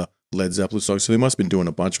another Led Zeppelin song. So they must have been doing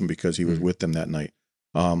a bunch of them because he was with them that night.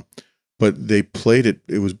 But they played it.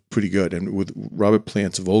 It was pretty good. And with Robert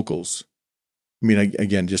Plant's vocals, I mean,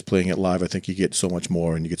 again, just playing it live, I think you get so much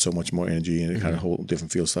more and you get so much more energy and it kind of whole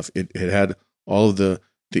different feel stuff. It had all of the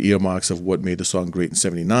earmarks of what made the song great in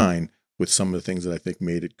 79 with some of the things that I think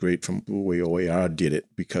made it great from the way OAR did it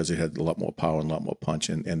because it had a lot more power and a lot more punch.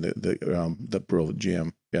 And the Pearl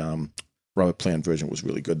Jam Robert Plant version was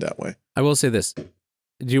really good that way. I will say this.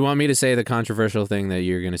 Do you want me to say the controversial thing that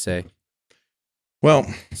you're going to say? Well,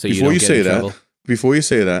 so before you say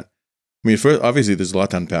that, I mean, first, obviously there's a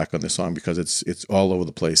lot to unpack on this song because it's all over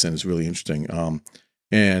the place and it's really interesting.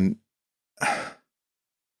 And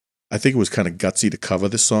I think it was kind of gutsy to cover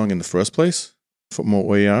this song in the first place from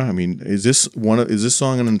OAR. I mean, is this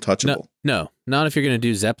song an untouchable? No, not if you're going to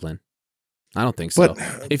do Zeppelin. I don't think so.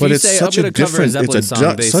 But if you say I'm going to cover a Zeppelin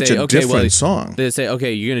song, they say, okay, well, song. They say,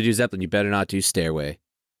 okay, you're going to do Zeppelin. You better not do Stairway.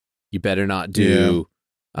 You better not do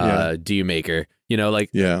Do You Maker.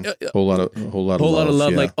 Whole lot of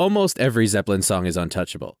love. Like almost every Zeppelin song is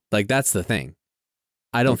untouchable. Like that's the thing.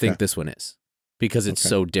 I don't think this one is because it's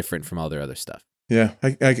so different from all their other stuff. Yeah.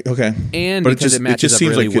 Okay. And but because it matches up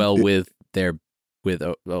really well with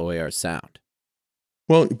OAR's sound.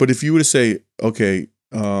 Well, but if you were to say, okay,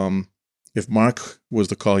 if Mark was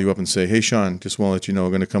to call you up and say, hey, Sean, just want to let you know,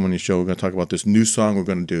 we're going to come on your show. We're going to talk about this new song we're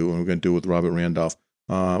going to do, and we're going to do it with Robert Randolph.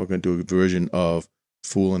 We're going to do a version of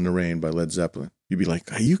Fool in the Rain by Led Zeppelin. You'd be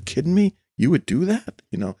like, are you kidding me? You would do that?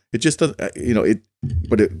 It just doesn't,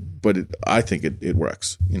 but I think it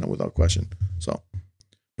works, without question. So,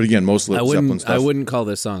 but again, most Led Zeppelin stuff. I wouldn't call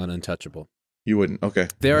this song an untouchable. You wouldn't? Okay.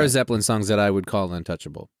 There are Zeppelin songs that I would call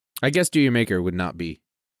untouchable. I guess Do You Maker would not be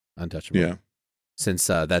untouchable. Yeah. Since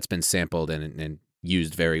that's been sampled and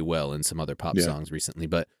used very well in some other pop songs recently.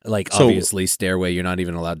 But obviously Stairway, you're not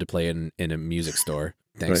even allowed to play in a music store.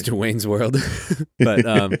 Thanks to Wayne's World.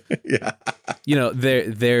 But,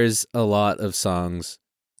 there's a lot of songs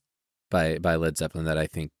by Led Zeppelin that I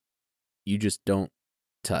think you just don't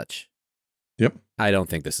touch. Yep. I don't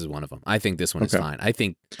think this is one of them. I think this one is Okay. fine. I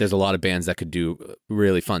think there's a lot of bands that could do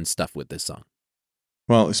really fun stuff with this song.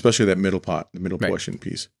 Well, especially that middle part, the middle Right. portion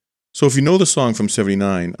piece. So if you know the song from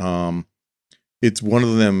 '79, it's one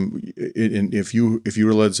of them. And if you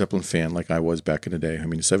were a Led Zeppelin fan like I was back in the day, I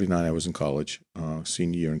mean, in '79 I was in college,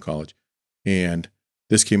 senior year in college, and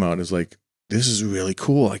this came out. It's like, this is really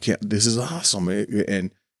cool. This is awesome.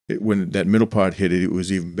 When that middle part hit it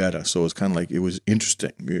was even better. So it's kind of like, it was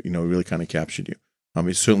interesting. It really kind of captured you.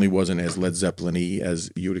 It certainly wasn't as Led Zeppelin-y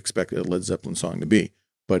as you would expect a Led Zeppelin song to be,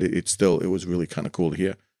 but it was really kind of cool to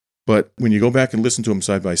hear. But when you go back and listen to them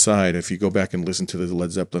side by side, if you go back and listen to the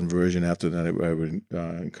Led Zeppelin version after that, I would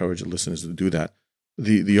encourage the listeners to do that.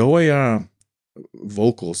 The OAR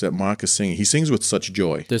vocals that Mark is singing, he sings with such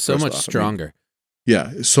joy. They're so first much off. stronger.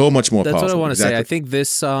 Yeah, so much more That's powerful. what I want to say. I Exactly. think this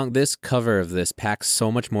song, this cover of this packs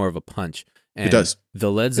so much more of a punch. And It does.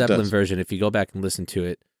 The Led Zeppelin does. version, if you go back and listen to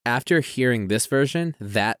it, after hearing this version,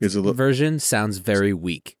 that It's a little- version sounds very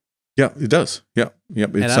weak. Yeah, it does. Yeah.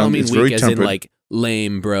 It And I don't mean it's weak very as tempered. in like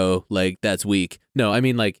lame, bro, like that's weak. No, I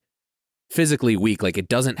mean like physically weak, like it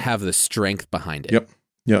doesn't have the strength behind it. Yep.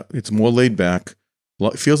 Yeah, it's more laid back.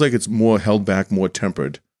 It feels like it's more held back, more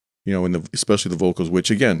tempered. Especially the vocals,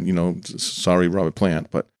 which again, sorry, Robert Plant,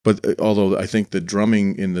 but although I think the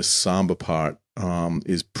drumming in the samba part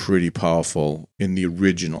is pretty powerful in the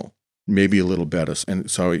original, maybe a little better. And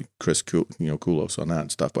sorry, Chris, Koulos on that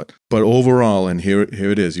and stuff, but overall, and here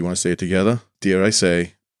it is. You want to say it together? Dare I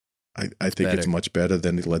say, I think it's Better. much better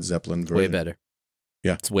than the Led Zeppelin version. Way better.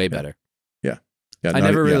 Yeah. It's way better. Yeah, I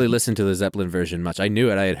never really listened to the Zeppelin version much. I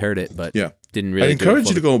knew it, I had heard it, but Yeah. didn't really I encourage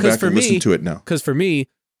you to go back and listen to it now. Because for me,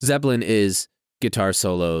 Zeppelin is guitar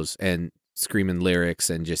solos and screaming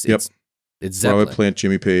lyrics and just Yep. it's Zeppelin. Robert Plant,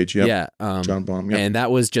 Jimmy Page, yep. Yeah. John Bonham, yep. And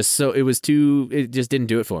that was just it just didn't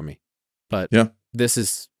do it for me. But Yeah. this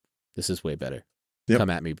is way better. Yep.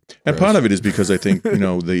 Come at me. And bros. part of it is because I think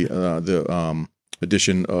the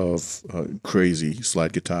addition of crazy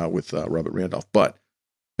slide guitar with Robert Randolph, but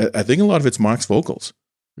I think a lot of it's Mark's vocals.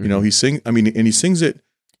 Mhm. He sings it.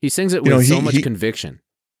 He sings it you know, with so he- much he- conviction.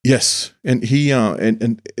 Yes, and he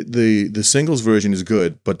and the singles version is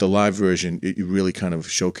good, but the live version it really kind of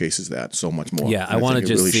showcases that so much more. Yeah, And I want to think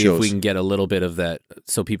it just really see shows. if we can get a little bit of that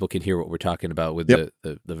so people can hear what we're talking about with Yep.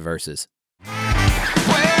 the verses. Well,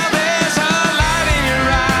 there's a light in your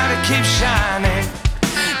eye that keeps shining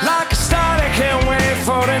like a star that can't wait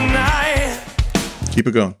for the night. Keep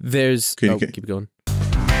it going. There's Can you- keep going.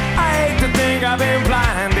 I hate to think I've been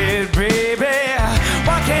blinded, baby.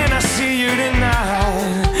 Why can't I see you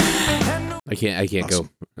tonight? I can't Awesome.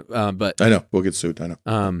 go. But I know we'll get sued. I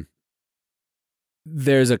know.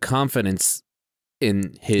 there's a confidence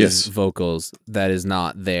in his Yes. vocals that is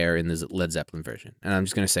not there in the Led Zeppelin version, and I'm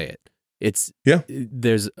just gonna say it. Yeah.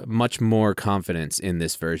 There's much more confidence in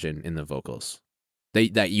this version in the vocals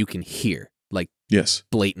that you can hear like Yes,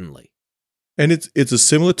 blatantly. and it's a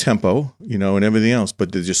similar tempo, and everything else,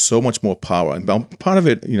 but there's just so much more power. And part of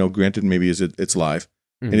it, granted, maybe is it's live.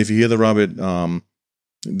 Mhm. And if you hear the Robert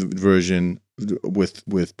the version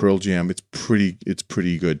with Pearl Jam, it's pretty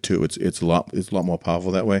good too. It's a lot more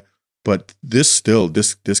powerful that way. But this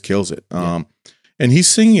kills it. Yeah. And he's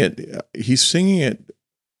singing it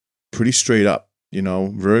pretty straight up.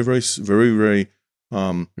 Very very very very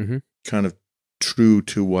Mhm. kind of true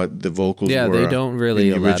to what the vocals Yeah, were. they don't really in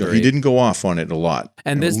the original. elaborate. He didn't go off on it a lot.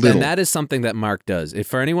 And a little. that is something that Mark does. If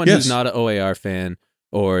for anyone Yes. who's not an OAR fan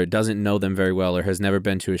or doesn't know them very well or has never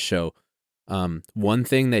been to a show, one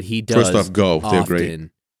thing that he does First off, go. They're great.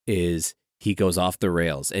 often is he goes off the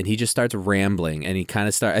rails and he just starts rambling and he kind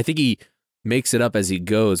of I think he makes it up as he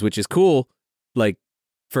goes, which is cool, like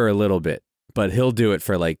for a little bit, but he'll do it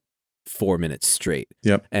for like 4 minutes straight.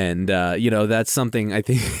 Yep. And that's something I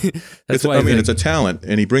think that's It's, why it's a talent,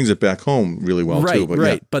 and he brings it back home really well right, too. But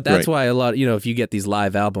right. yeah, But that's right. why a lot, if you get these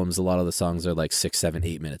live albums, a lot of the songs are like 6, 7,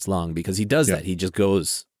 8 minutes long because he does Yeah. that. He just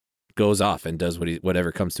goes off and does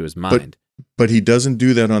whatever comes to his mind. But he doesn't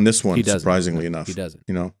do that on this one. He doesn't. Surprisingly enough, He doesn't.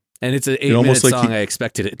 And it's an 8 minute almost like song. he- I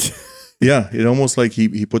expected it. yeah, it almost like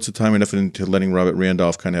he puts the time and effort into letting Robert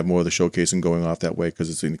Randolph kind of have more of the showcase and going off that way because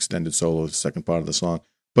it's an extended solo, the second part of the song.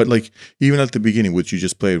 But like even at the beginning, which you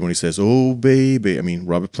just played, when he says "Oh baby," I mean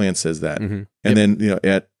Robert Plant says that, Mhm. and then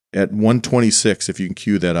at 1:26, if you can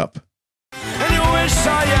cue that up. And you wish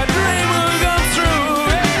all your dream would come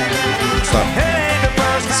true. Stop. It ain't the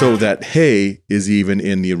first time. So that "Hey" is even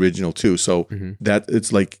in the original too. So Mhm. that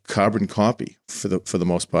it's like carbon copy for the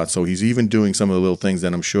most part. So he's even doing some of the little things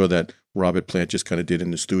that I'm sure that Robert Plant just kind of did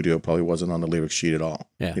in the studio. Probably wasn't on the lyric sheet at all.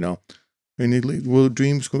 Yeah. And will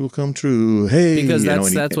dreams will come true? Hey, because and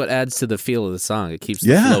that's what adds to the feel of the song. It keeps the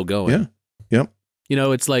yeah, flow going. Yeah, Yep. You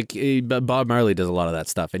know, it's like Bob Marley does a lot of that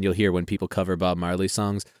stuff, and you'll hear when people cover Bob Marley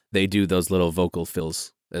songs, they do those little vocal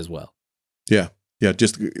fills as well. Yeah. Yeah.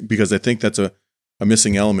 Just because I think that's a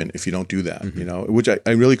missing element if you don't do that, you know, which I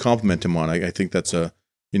really compliment him on. I think that's I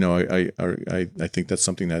think that's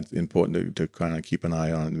something that's important to kind of keep an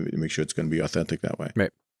eye on and make sure it's going to be authentic that way.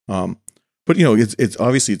 Right. But you know, it's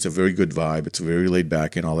obviously it's a very good vibe. It's very laid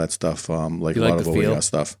back and all that stuff. Like You a like lot of the feel? OAR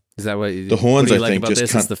stuff. Is that what The horns, what do you I like think, about just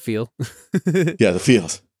this? kind Is the feel? Yeah, the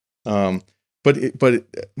feels. No,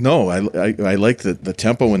 I like the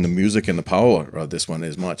tempo and the music and the power of this one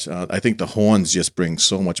as much. I think the horns just bring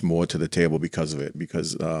so much more to the table because of it.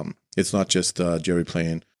 Because it's not just Jerry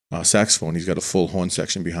playing saxophone; he's got a full horn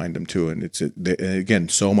section behind him too, and again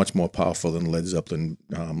so much more powerful than Led Zeppelin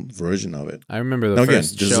version of it. I remember the Now, again,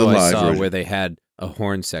 first this is show a I live saw version. where they had a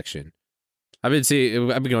horn section. I've been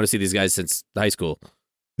going to see these guys since high school.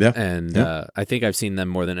 Yeah, And yeah. I think I've seen them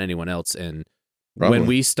more than anyone else. And Probably. when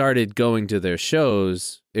we started going to their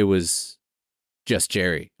shows, it was just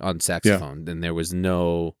Jerry on saxophone, and there was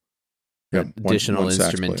no Yeah, additional one sax player.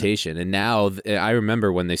 instrumentation. And now I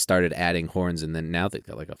remember when they started adding horns, and then now they've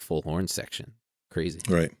got like a full horn section. Crazy.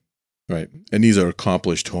 Right. And these are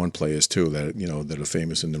accomplished horn players too that are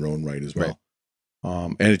famous in their own right as well.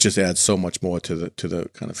 And it just adds so much more to the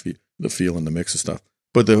kind of the feel and the mix of stuff.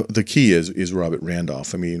 But the key is Robert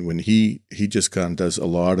Randolph. I mean, when he just kind of does a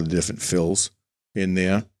lot of different fills in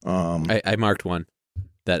there. I marked one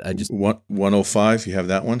that I just 105. You have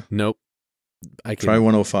that one? nope. I can Try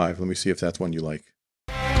 105. Let me see if that's one you like.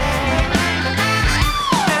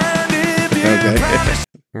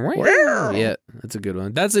 Okay. Yeah, that's a good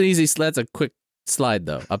one. That's a quick slide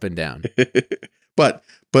though, up and down. but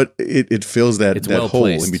it fills that It's that well hole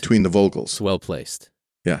placed. in between the It's vocals. well placed.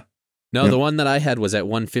 Yeah. No, Yeah. the one that I had was at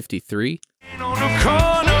 153.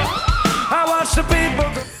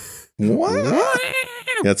 What?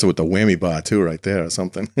 That's with the whammy bar too, right there, or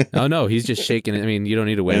something. Oh no, he's just shaking it. I mean, you don't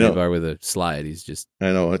need a know. whammy bar with a slide. He's just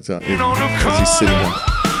I know it's as he's sitting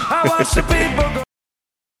down.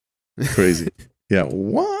 Crazy. Yeah.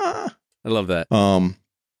 What? I love that. And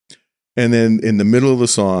then in the middle of the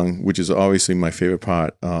song, which is obviously my favorite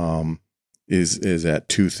part, is at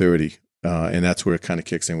 2:30, and that's where it kind of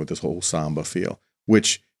kicks in with this whole samba feel.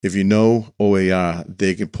 Which, if you know OAR,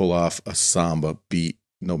 they can pull off a samba beat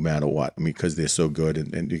no matter what. I mean, because they're so good,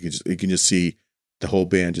 and you can just see the whole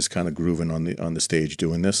band just kind of grooving on the stage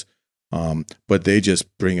doing this. But they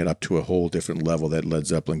just bring it up to a whole different level that Led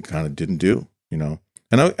Zeppelin kind of didn't do, you know.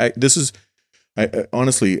 And I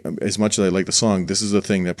honestly, as much as I like the song, this is the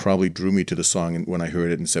thing that probably drew me to the song. And when I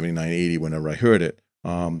heard it in 79, 80, whenever I heard it,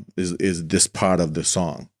 is this part of the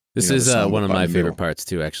song. This You know, is the samba one of part my in the favorite middle. parts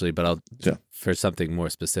too, actually. But I'll Yeah. for something more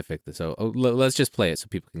specific. So let's just play it so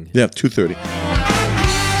people can. Yeah, 2:30.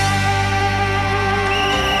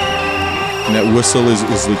 And that whistle is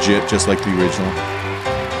legit, just like the original.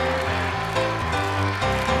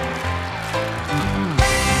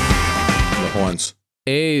 The horns.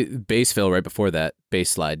 A bass fill right before that bass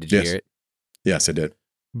slide. Did you Yes. hear it? Yes, I did.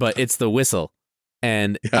 But it's the whistle,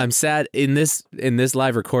 and Yeah. I'm sad in this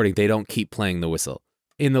live recording they don't keep playing the whistle.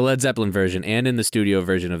 In the Led Zeppelin version and in the studio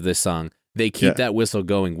version of this song, they keep Yeah. that whistle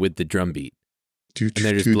going with the drum beat, And and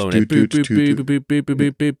they're just blowing it boop, boop, boop, boop, boop, boop, boop,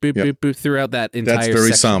 boop, boop, Yeah. boop, boop, throughout that entire That's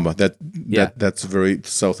very section. samba. Yeah. That's very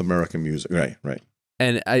South American music. Right.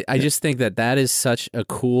 And I just think that is such a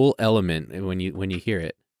cool element when you hear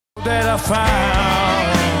it. That I found.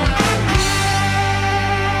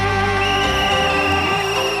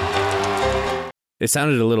 It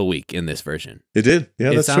sounded a little weak in this version. It did.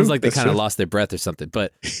 Yeah, It that's sounds true. like they That's kind of true. lost their breath or something.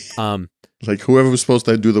 But Like whoever was supposed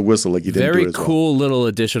to do the whistle, like you didn't very do it as well. cool little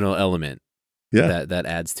additional element Yeah. that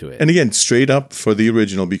adds to it. And again, straight up for the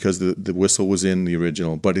original because the whistle was in the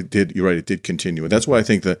original, but it did. You're right. It did continue. That's why I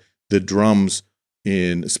think the drums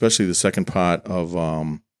in, especially the second part of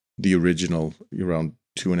the original, around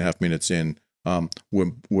 2.5 minutes in,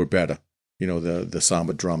 were better. You know, the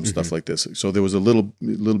samba drum stuff like this. So there was a little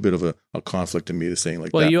bit of a conflict in me to saying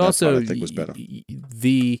like, well, that, you that also part I think was better.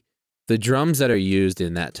 The drums that are used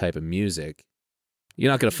in that type of music,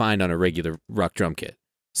 you're not going to find on a regular rock drum kit.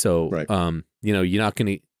 So, Right. you're not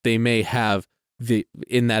going to. They may have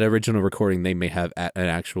in that original recording, they may have an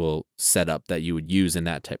actual setup that you would use in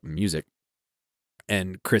that type of music,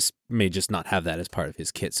 and Chris may just not have that as part of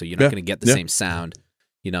his kit. So you're not Yeah. going to get the Yeah. same sound.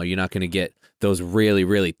 You know, you're not going to get those really,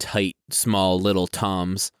 really tight, small little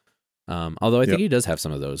toms. Although I think Yep. he does have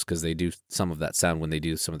some of those because they do some of that sound when they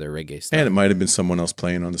do some of their reggae stuff. And it might have been someone else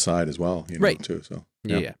playing on the side as well, you know, Right. too. So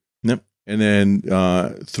yeah. Yep. And then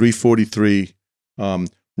 3:43,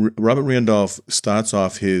 Robert Randolph starts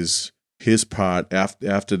off his part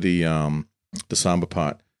after the the samba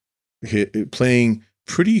part, playing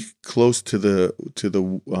pretty close to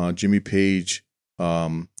the Jimmy Page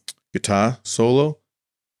guitar solo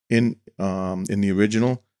in the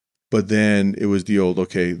original, but then it was the old,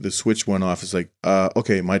 okay, the switch went off. It's like,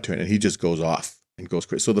 okay, my turn, and he just goes off and goes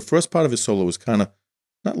crazy. So the first part of his solo was kind of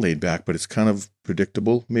not laid back, but it's kind of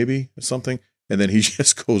predictable, maybe, or something, and then he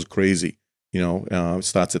just goes crazy. It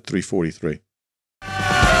starts at 3:43.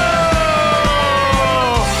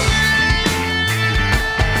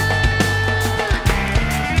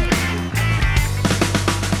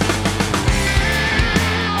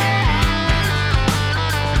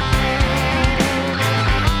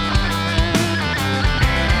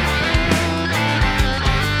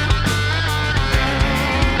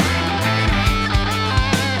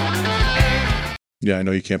 Yeah, I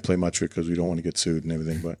know you can't play much of it because we don't want to get sued and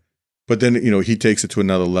everything, but then he takes it to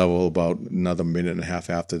another level about another minute and a half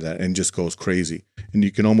after that, and just goes crazy. And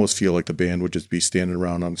you can almost feel like the band would just be standing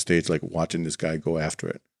around on stage, like watching this guy go after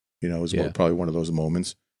it. It was probably one of those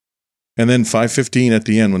moments. And then 5:15 at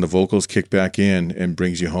the end, when the vocals kick back in and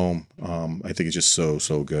brings you home, I think it's just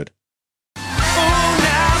so good. Oh,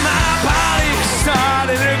 now my body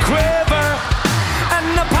started to quiver,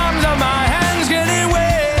 and the palms of my hands getting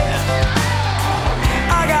wet.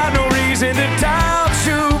 I got no reason to doubt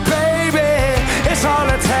you, baby. It's all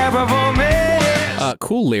a terrible mess.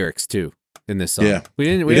 Cool lyrics too in this song. Yeah, we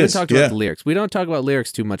haven't talked about the lyrics. We don't talk about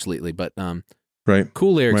lyrics too much lately, but right,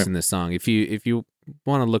 cool lyrics in this song. If you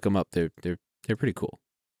want to look them up, they're pretty cool.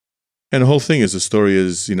 And the whole thing is, the story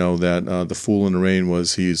is, that the fool in the rain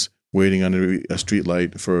was, he's waiting under a street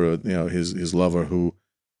light for his lover, who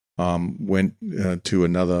went to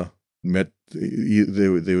another, they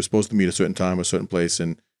were supposed to meet a certain time, a certain place,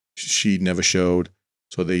 and she never showed.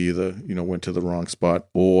 So they either went to the wrong spot,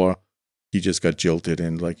 or he just got jilted,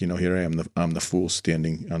 and here I am, I'm the fool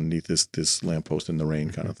standing underneath this lamppost in the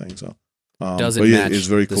rain, kind of thing. So doesn't match it's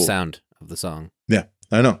very the cool. sound of the song. Yeah,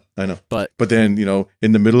 I know. But then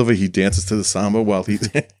in the middle of it, he dances to the samba while he's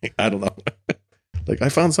I don't know. Like, I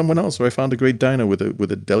found someone else, or I found a great diner with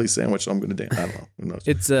a deli sandwich, so I'm going to dance. I don't know. Who knows?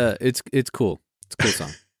 It's cool. It's a cool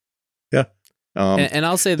song. Yeah. And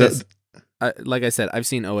I'll say this, like I said, I've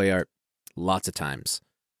seen OA Art lots of times,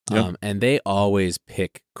 and they always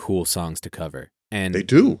pick cool songs to cover. And they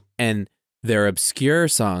do. And they're obscure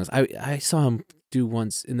songs. I saw them do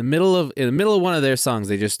once in the middle of one of their songs.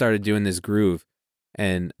 They just started doing this groove,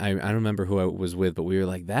 and I don't remember who I was with, but we were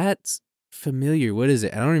like, that's familiar. What is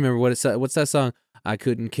it? I don't remember what's that song. I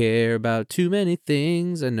couldn't care about too many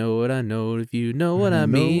things. I know what I know, if you know what I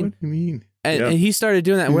mean. Know what you mean. And he started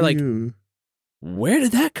doing that, and we're like, where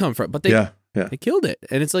did that come from? But they killed it,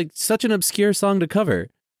 and it's like such an obscure song to cover.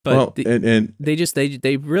 But they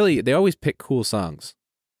always pick cool songs.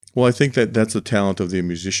 Well, I think that's the talent of their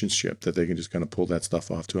musicianship, that they can just kind of pull that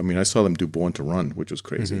stuff off too. I mean, I saw them do Born to Run, which was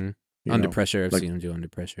crazy. Mm-hmm. Under Pressure, I've seen them do Under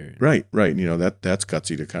Pressure. Right. That's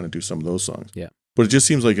gutsy to kind of do some of those songs. Yeah. But it just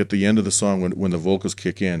seems like at the end of the song, when the vocals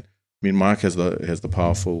kick in, I mean, Mark has the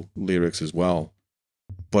powerful lyrics as well,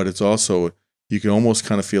 but it's also, you can almost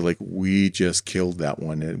kind of feel like we just killed that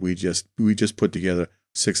one, and we just put together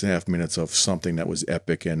 6.5 minutes of something that was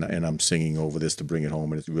epic, and I'm singing over this to bring it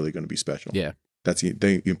home, and it's really going to be special. Yeah. That's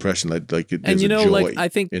the impression that there's a joy I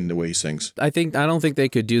think in the way he sings. I don't think they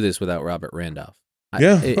could do this without Robert Randolph. I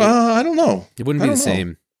don't know. It wouldn't be the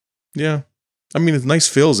same. Yeah, I mean, it's nice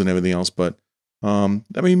fills and everything else, but I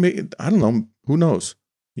mean, I don't know. Who knows?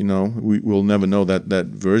 We'll never know that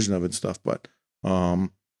version of it and stuff. But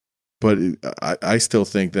I still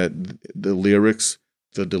think that the lyrics,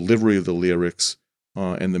 the delivery of the lyrics,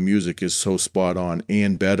 and the music is so spot on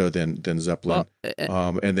and better than Zeppelin.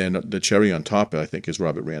 Well, and then the cherry on top, I think, is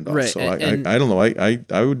Robert Randolph. Right, so I don't know.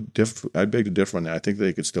 I'd beg to differ on that. I think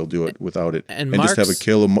they could still do it without it, and just have a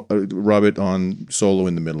kill Robert on solo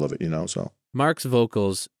in the middle of it. So Mark's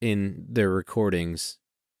vocals in their recordings,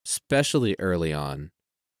 especially early on,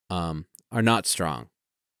 are not strong.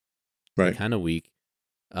 Right, kind of weak.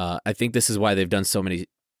 I think this is why they've done so many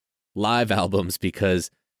live albums, because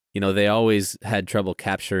they always had trouble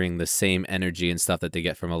capturing the same energy and stuff that they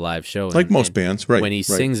get from a live show. Like most bands, right. When he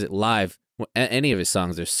sings it live, any of his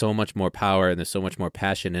songs, there's so much more power and there's so much more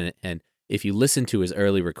passion in it. And if you listen to his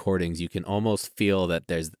early recordings, you can almost feel that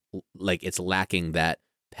there's, like, it's lacking that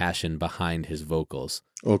passion behind his vocals.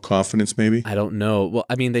 Or confidence, maybe? I don't know. Well,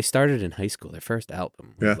 I mean, they started in high school. Their first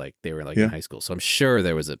album was they were in high school. So I'm sure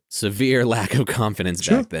there was a severe lack of confidence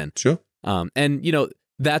back then. Sure. And,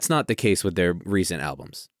 that's not the case with their recent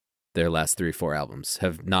albums. Their last 3-4 albums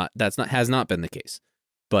has not been the case.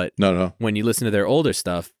 But no. When you listen to their older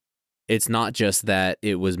stuff, it's not just that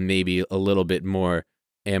it was maybe a little bit more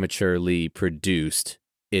amateurly produced.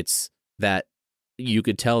 It's that you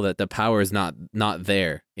could tell that the power is not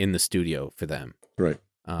there in the studio for them. Right.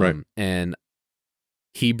 Right. And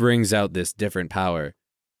he brings out this different power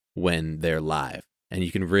when they're live, and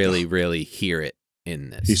you can really, really hear it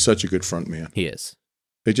in this. He's such a good front man. He is.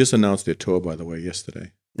 They just announced their tour, by the way,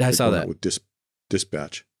 yesterday. I saw that. With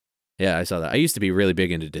Dispatch. Yeah, I saw that. I used to be really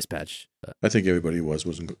big into Dispatch. But I think everybody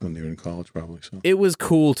wasn't when they were in college, probably. So it was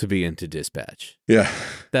cool to be into Dispatch. yeah,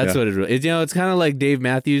 That's what it was. It's kind of like Dave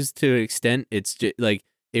Matthews to an extent. It's just, like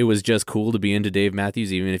it was just cool to be into Dave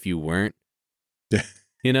Matthews, even if you weren't.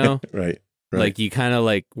 You know, right. Like you kind of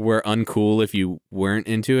like were uncool if you weren't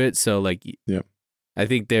into it. So like, yeah, I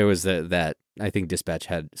think there was that. I think Dispatch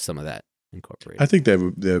had some of that incorporated. I think that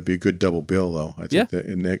would be a good double bill, though. I think that,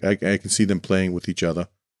 and I can see them playing with each other,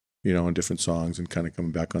 you know, on different songs and kind of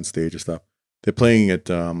coming back on stage and stuff. They're playing at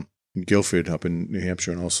in Guilford up in New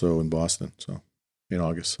Hampshire and also in Boston, so in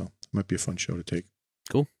August. So it might be a fun show to take.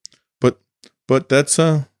 Cool. But that's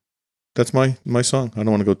my song. I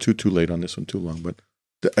don't want to go too late on this one too long, but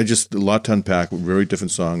I just a lot to unpack. Very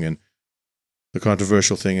different song, and the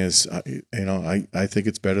controversial thing is, I think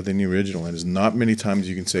it's better than the original, and there's not many times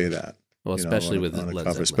you can say that. Well, especially with on a Led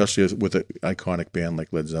cover, Zeppelin. especially with an iconic band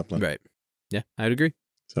like Led Zeppelin. Right. Yeah, I'd agree.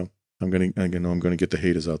 So I'm gonna get the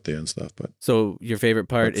haters out there and stuff, but So your favorite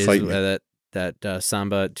part is Fight me. that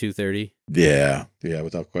samba at 2:30. yeah,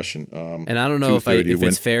 without question. And I don't know if 2:30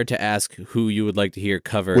 it's fair to ask who you would like to hear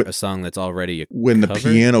cover a song that's already a when the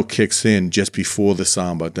cover? piano kicks in just before the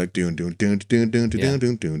samba, like doon doon doon doon doon doon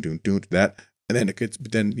doon doon doon doon that, and then it gets,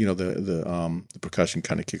 then you know the percussion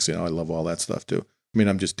kind of kicks in. Oh, I love all that stuff too. I mean,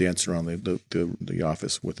 I'm just dancing around the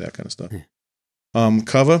office with that kind of stuff.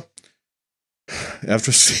 Cover.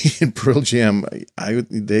 After seeing Pearl Jam,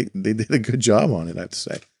 they did a good job on it, I have to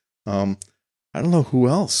say. I don't know who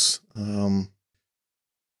else. I don't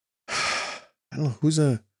know who's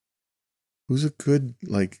a good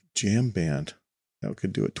like jam band that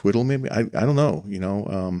could do it. Twiddle maybe. I don't know. You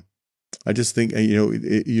know. I just think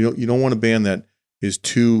you don't want a band that is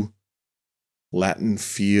too Latin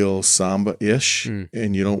feel samba-ish,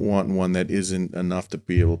 and you don't want one that isn't enough to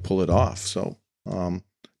be able to pull it off. So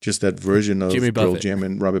just that version of Pearl Jam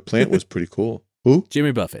and Robert Plant was pretty cool. Who?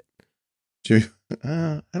 Jimmy Buffett. Jimmy?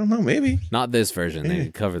 I don't know. Maybe Not this version. Maybe. They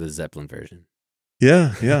could cover the Zeppelin version.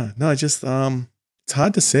 Yeah. No, I just it's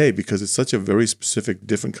hard to say because it's such a very specific,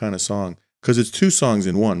 different kind of song. Because it's two songs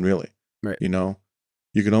in one, really. Right. You know,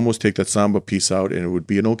 you can almost take that samba piece out, and it would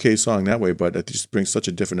be an okay song that way. But it just brings such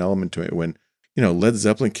a different element to it when, you know, Led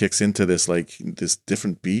Zeppelin kicks into this like this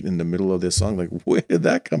different beat in the middle of this song. Like, where did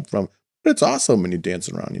that come from? But it's awesome when you're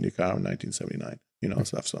dancing around in your car in 1979, you know,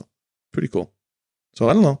 stuff. So pretty cool. So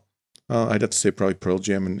I don't know. I'd have to say probably Pearl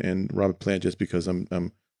Jam and Robert Plant just because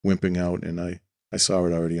I'm wimping out and I saw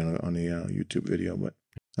it already on a YouTube video. But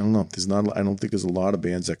I don't know. I don't think there's a lot of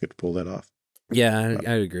bands that could pull that off. Yeah,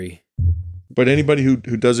 I agree. But anybody who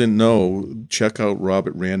doesn't know, check out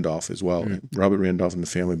Robert Randolph as well. Robert Randolph and the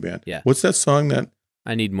Family Band. Yeah. What's that song that?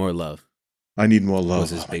 I Need More Love. I Need More Love. Was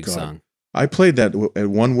his big song. I played that at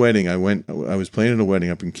one wedding. I was playing at a wedding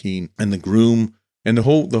up in Keene, and the groom and the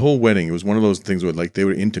whole wedding. It was one of those things where like they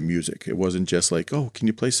were into music. It wasn't just like, oh, can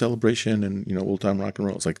you play Celebration and old time rock and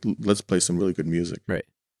roll. It's like, let's play some really good music. Right.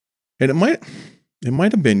 And it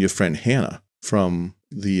might have been your friend Hannah from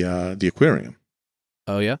the aquarium.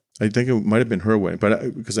 Oh yeah. I think it might have been her wedding,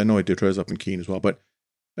 but because I know I did hers up in Keene as well.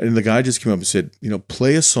 And the guy just came up and said,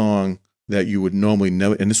 play a song that you would normally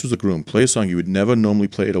never, and this was a groom, play a song you would never normally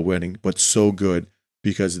play at a wedding, but so good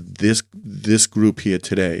because this group here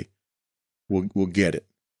today will get it.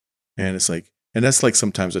 And it's like, and that's like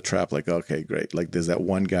sometimes a trap, like, okay, great. Like there's that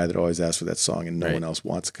one guy that always asks for that song and no one else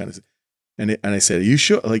wants it kind of. And I said, are you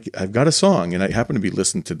sure? Like, I've got a song. And I happened to be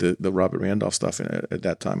listening to the Robert Randolph stuff at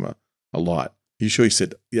that time a lot. You sure? He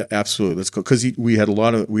said, yeah, absolutely. Let's go. Because we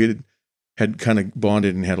had kind of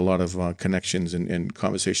bonded and had a lot of connections and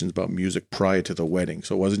conversations about music prior to the wedding.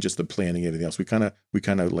 So it wasn't just the planning, everything else. We kind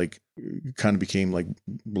of became like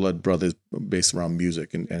blood brothers based around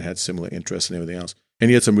music and had similar interests and everything else. And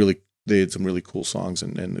they had some really cool songs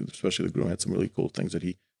and especially the groom had some really cool things that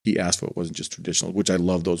he asked for. It wasn't just traditional, which I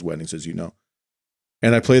love those weddings, as you know.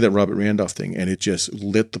 And I played that Robert Randolph thing and it just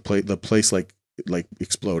lit the place like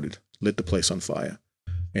exploded, lit the place on fire.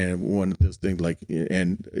 And one of those things, like,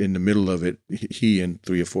 and in the middle of it, he and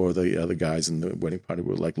 3 or 4 of the other guys in the wedding party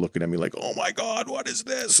were like looking at me like, "Oh my God, what is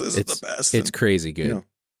this? This is the best." It's crazy good.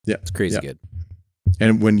 Yeah, it's crazy good.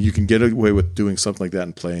 And when you can get away with doing something like that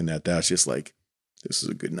and playing that's just like, this is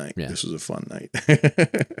a good night. Yeah. This was a fun night.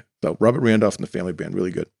 So Robert Randolph and the Family Band,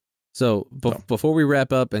 really good. So before we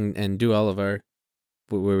wrap up and do all of our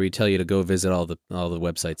where we tell you to go visit all the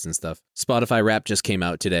websites and stuff. Spotify Wrapped just came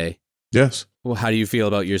out today. Yes. Well, how do you feel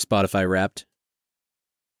about your Spotify Wrapped?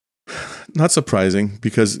 Not surprising,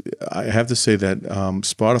 because I have to say that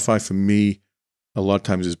Spotify for me a lot of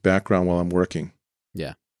times is background while I'm working.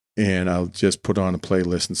 Yeah. And I'll just put on a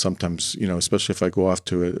playlist, and sometimes, especially if I go off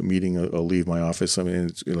to a meeting or leave my office, I mean,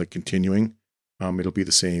 it's like continuing, it'll be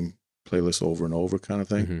the same playlist over and over kind of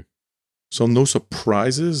thing. Mm-hmm. So no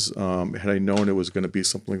surprises. Had I known it was going to be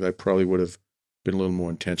something like that, I probably would have been a little more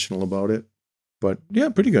intentional about it. But yeah,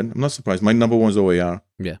 pretty good. I'm not surprised. My number one's OAR.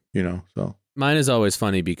 Yeah. So. Mine is always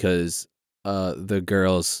funny because the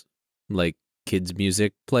girls' like kids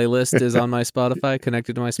music playlist is on my Spotify,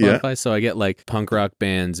 connected to my Spotify. Yeah. So I get like punk rock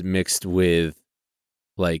bands mixed with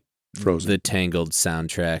like Frozen. the Tangled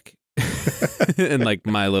soundtrack and like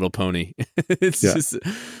My Little Pony. It's just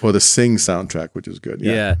or the Sing soundtrack, which is good.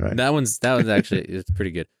 yeah. Right. That was actually it's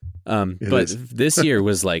pretty good. But this year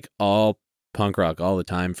was like all punk rock all the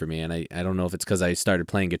time for me, and I don't know if it's because I started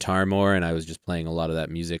playing guitar more and I was just playing a lot of that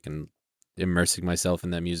music and immersing myself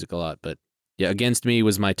in that music a lot. But yeah, Against Me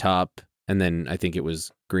was my top, and then I think it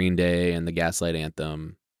was Green Day and the Gaslight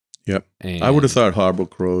Anthem. Yep. And I would have thought Horrible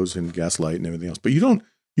Crows and Gaslight and everything else, but you don't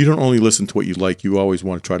only listen to what you like. You always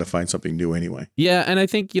want to try to find something new anyway. Yeah, and I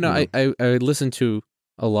think I listened to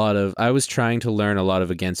a lot of. I was trying to learn a lot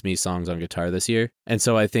of Against Me songs on guitar this year, and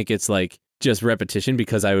so I think it's like just repetition,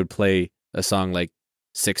 because I would play a song like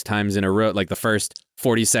 6 times in a row, like the first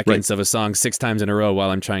 40 seconds of a song 6 times in a row while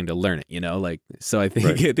I'm trying to learn it, like, so I think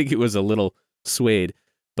I think it was a little swayed,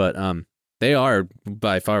 but they are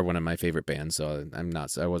by far one of my favorite bands, so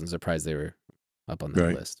I wasn't surprised they were up on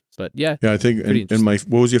that list. But yeah, I think and what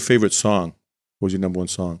was your favorite song? What was your number one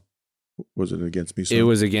song? Was it an Against Me song? It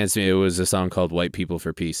was Against Me. It was a song called White People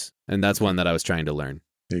for Peace, and that's one that I was trying to learn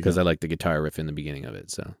because I like the guitar riff in the beginning of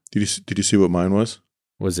it. So did you see what mine was?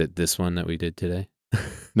 Was it this one that we did today?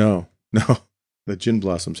 No, the Gin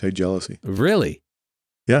Blossoms. Hey, Jealousy. Really?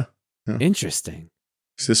 Yeah. Interesting.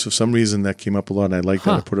 It's just for some reason that came up a lot, and I like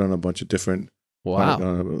that. I put it on a bunch of different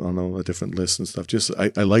on a different lists and stuff. Just I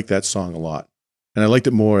like that song a lot, and I liked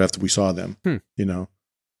it more after we saw them.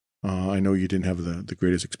 I know you didn't have the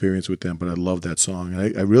greatest experience with them, but I love that song,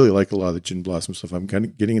 and I really like a lot of the Gin Blossom stuff. I'm kind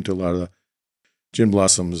of getting into a lot of the Gin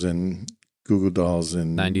Blossoms and Goo Goo Dolls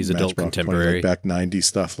and 90s adult contemporary, back 90s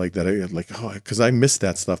stuff like that. Because I missed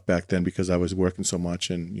that stuff back then because I was working so much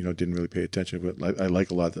and didn't really pay attention. But I like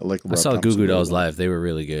a lot. I saw Goo Goo Dolls live. They were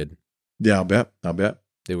really good. Yeah, I'll bet.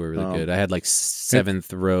 They were really good. I had like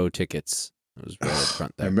 7th row tickets. It was right up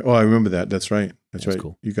front there. I remember that. That's right. That's right.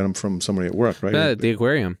 Cool. You got them from somebody at work, right? The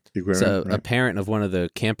aquarium. So right. A parent of one of the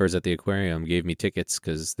campers at the aquarium gave me tickets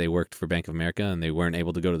because they worked for Bank of America and they weren't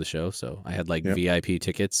able to go to the show. So I had like VIP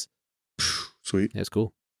tickets. Sweet. It's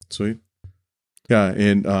cool. Sweet. Yeah,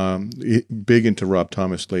 and big into Rob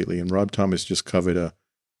Thomas lately, and Rob Thomas just covered a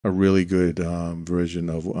really good version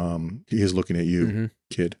of "He's Looking at You,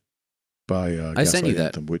 Kid" by I sent you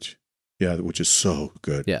that, Anthem, which is so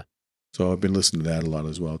good. Yeah. So I've been listening to that a lot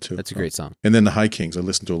as well too. That's a great song. And then the High Kings. I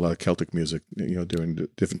listen to a lot of Celtic music, during the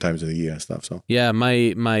different times of the year and stuff. So yeah,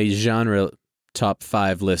 my genre top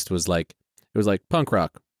 5 list was like punk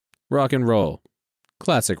rock, rock and roll,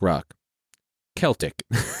 classic rock, Celtic.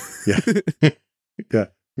 Yeah. Yeah,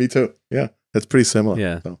 me too. Yeah, that's pretty similar.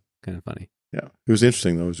 Yeah, so, kind of funny. Yeah, it was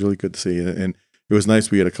interesting though. It was really good to see, and it was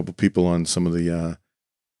nice. We had a couple people on some of the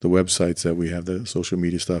websites that we have, the social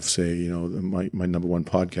media stuff, say my number one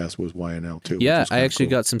podcast was YNL too. Yeah, I actually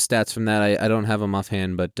got some stats from that. I don't have them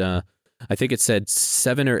offhand, but I think it said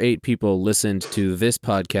 7 or 8 people listened to this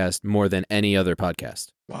podcast more than any other podcast.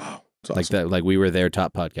 Wow, that's like awesome. that, like we were their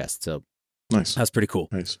top podcast. So nice. That's pretty cool.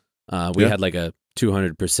 Nice. We had like a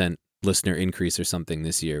 200% listener increase or something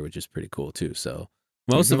this year, which is pretty cool too. So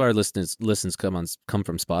most of our listens come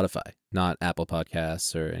from Spotify, not Apple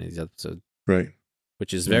Podcasts or any of these episodes. Right.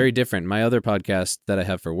 Which is very different. My other podcast that I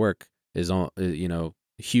have for work is a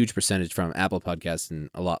huge percentage from Apple Podcasts and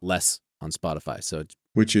a lot less on Spotify. So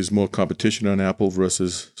which is more competition on Apple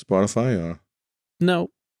versus Spotify, or no?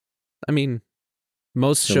 I mean,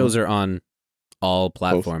 most shows are on all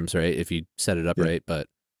platforms, right? If you set it up right, but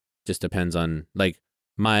just depends on like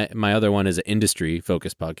my other one is an industry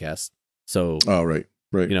focused podcast. So right.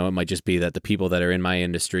 It might just be that the people that are in my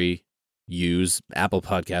industry use Apple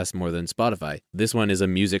Podcasts more than Spotify. This one is a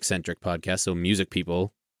music centric podcast, so music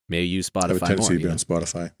people may use Spotify have a tendency more. to be on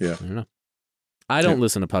Spotify. Yeah, I don't know. I don't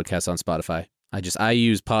listen to podcasts on Spotify. I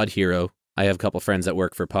use Pod Hero. I have a couple friends that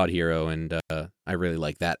work for Pod Hero, and I really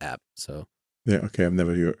like that app. So yeah, okay. I've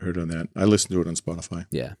never heard on that. I listen to it on Spotify.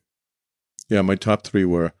 Yeah. Yeah, my top 3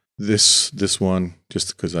 were this one,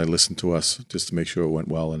 just because I listened to us, just to make sure it went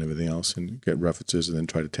well and everything else, and get references and then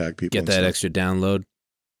try to tag people. Get that extra download.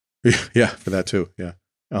 Yeah, for that too. Yeah.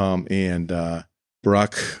 And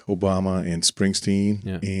Barack Obama and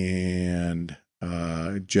Springsteen and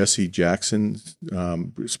Jesse Jackson's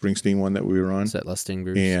Springsteen one that we were on. Set listing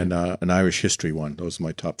groups. And an Irish history one. Those are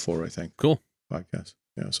my top 4, I think. Cool. Podcasts.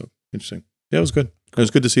 Yeah, so interesting. Yeah, it was good. It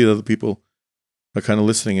was good to see that other people are kind of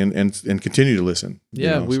listening and continue to listen.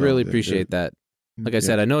 Yeah, we really appreciate that. Like I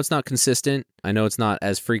said, I know it's not consistent. I know it's not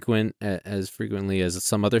as frequently as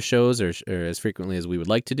some other shows or as frequently as we would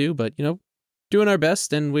like to do, but, doing our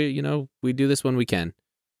best, and we do this when we can.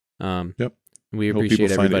 Yep. We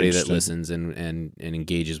appreciate everybody that listens and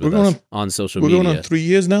engages with us on social media. We're going on 3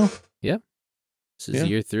 years now? Yeah. This is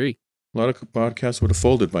year 3. A lot of podcasts would have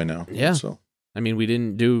folded by now. Yeah. So. I mean,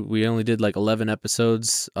 we only did like 11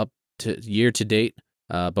 episodes up to year to date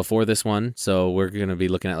before this one. So we're going to be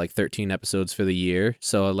looking at like 13 episodes for the year.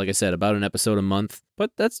 So like I said, about an episode a month,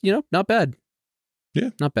 but that's, not bad.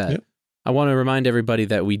 Yeah. Not bad. Yeah. I want to remind everybody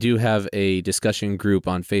that we do have a discussion group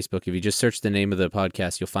on Facebook. If you just search the name of the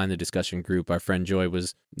podcast, you'll find the discussion group. Our friend Joy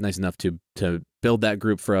was nice enough to build that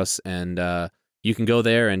group for us. And you can go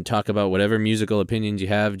there and talk about whatever musical opinions you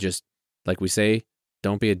have. Just like we say,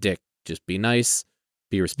 don't be a dick. Just be nice,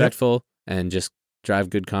 be respectful, and just drive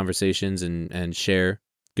good conversations and share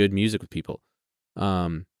good music with people.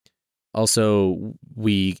 Also,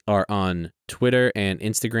 we are on Twitter and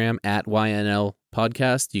Instagram at YNL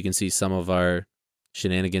Podcast. You can see some of our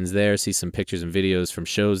shenanigans there, see some pictures and videos from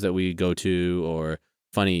shows that we go to or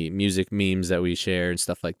funny music memes that we share and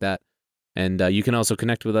stuff like that. And you can also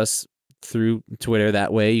connect with us through Twitter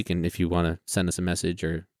that way. You can, if you want to send us a message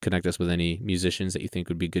or connect us with any musicians that you think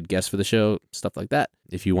would be good guests for the show, stuff like that.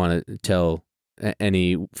 If you want to tell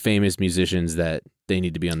any famous musicians that they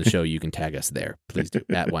need to be on the show, you can tag us there. Please do,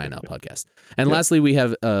 at YNL Podcast. And lastly, we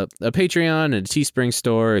have a Patreon and a Teespring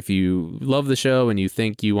store. If you love the show and you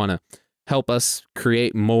think you want to help us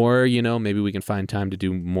create more, maybe we can find time to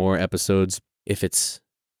do more episodes if it's,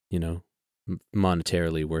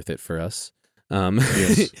 monetarily worth it for us.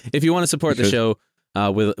 Yes. If you want to support the show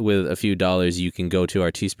with a few dollars, you can go to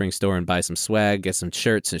our Teespring store and buy some swag, get some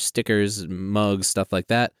shirts or stickers, mugs, stuff like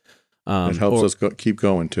that. It helps us keep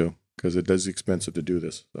going too, because it does expensive to do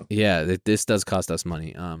this. So. Yeah, this does cost us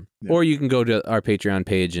money. Or you can go to our Patreon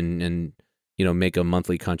page and make a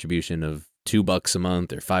monthly contribution of $2 a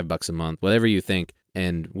month or $5 a month, whatever you think,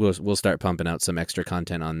 and we'll start pumping out some extra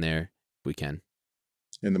content on there if we can.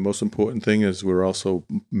 And the most important thing is we're also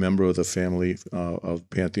a member of the family of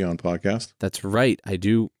Pantheon Podcast. That's right.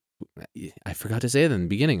 I forgot to say that in the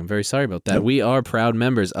beginning. I'm very sorry about that. Yep. We are proud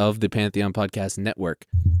members of the Pantheon Podcast Network.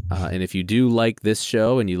 And if you do like this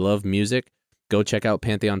show and you love music, go check out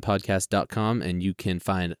pantheonpodcast.com and you can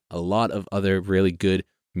find a lot of other really good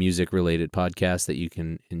music-related podcasts that you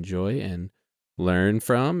can enjoy and learn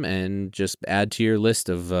from and just add to your list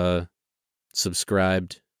of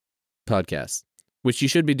subscribed podcasts, which you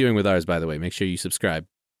should be doing with ours, by the way. Make sure you subscribe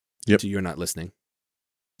so you're not listening.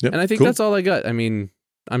 Yep. And I think that's all I got. I mean,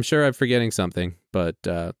 I'm sure I'm forgetting something, but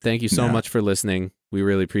thank you so much for listening. We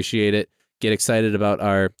really appreciate it. Get excited about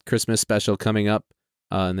our Christmas special coming up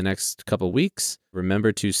in the next couple weeks.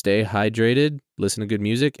 Remember to stay hydrated, listen to good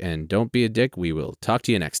music, and don't be a dick. We will talk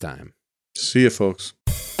to you next time. See you, folks.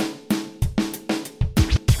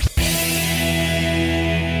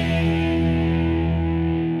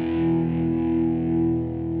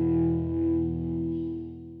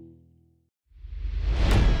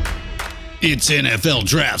 It's NFL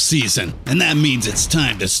draft season, and that means it's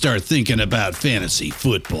time to start thinking about fantasy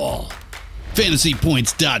football.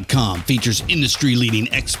 FantasyPoints.com features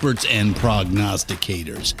industry-leading experts and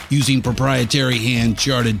prognosticators using proprietary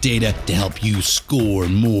hand-charted data to help you score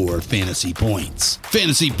more fantasy points.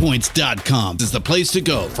 FantasyPoints.com is the place to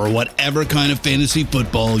go for whatever kind of fantasy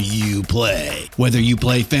football you play. Whether you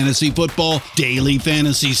play fantasy football, daily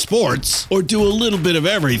fantasy sports, or do a little bit of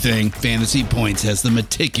everything, Fantasy Points has the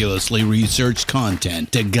meticulously researched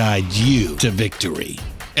content to guide you to victory.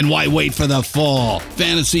 And why wait for the fall?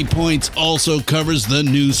 Fantasy Points also covers the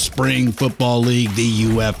new spring football league, the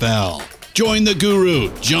UFL. Join the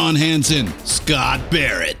guru, John Hansen, Scott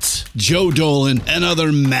Barrett, Joe Dolan, and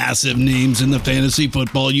other massive names in the fantasy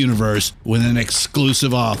football universe with an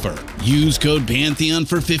exclusive offer. Use code Pantheon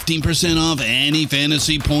for 15% off any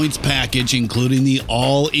Fantasy Points package, including the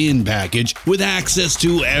all-in package, with access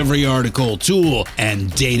to every article, tool,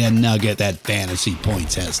 and data nugget that Fantasy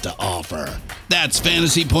Points has to offer. That's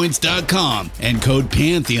FantasyPoints.com and code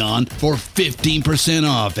Pantheon for 15%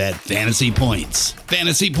 off at Fantasy Points.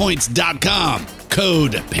 FantasyPoints.com.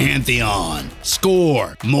 Code Pantheon.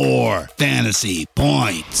 Score more fantasy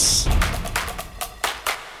points.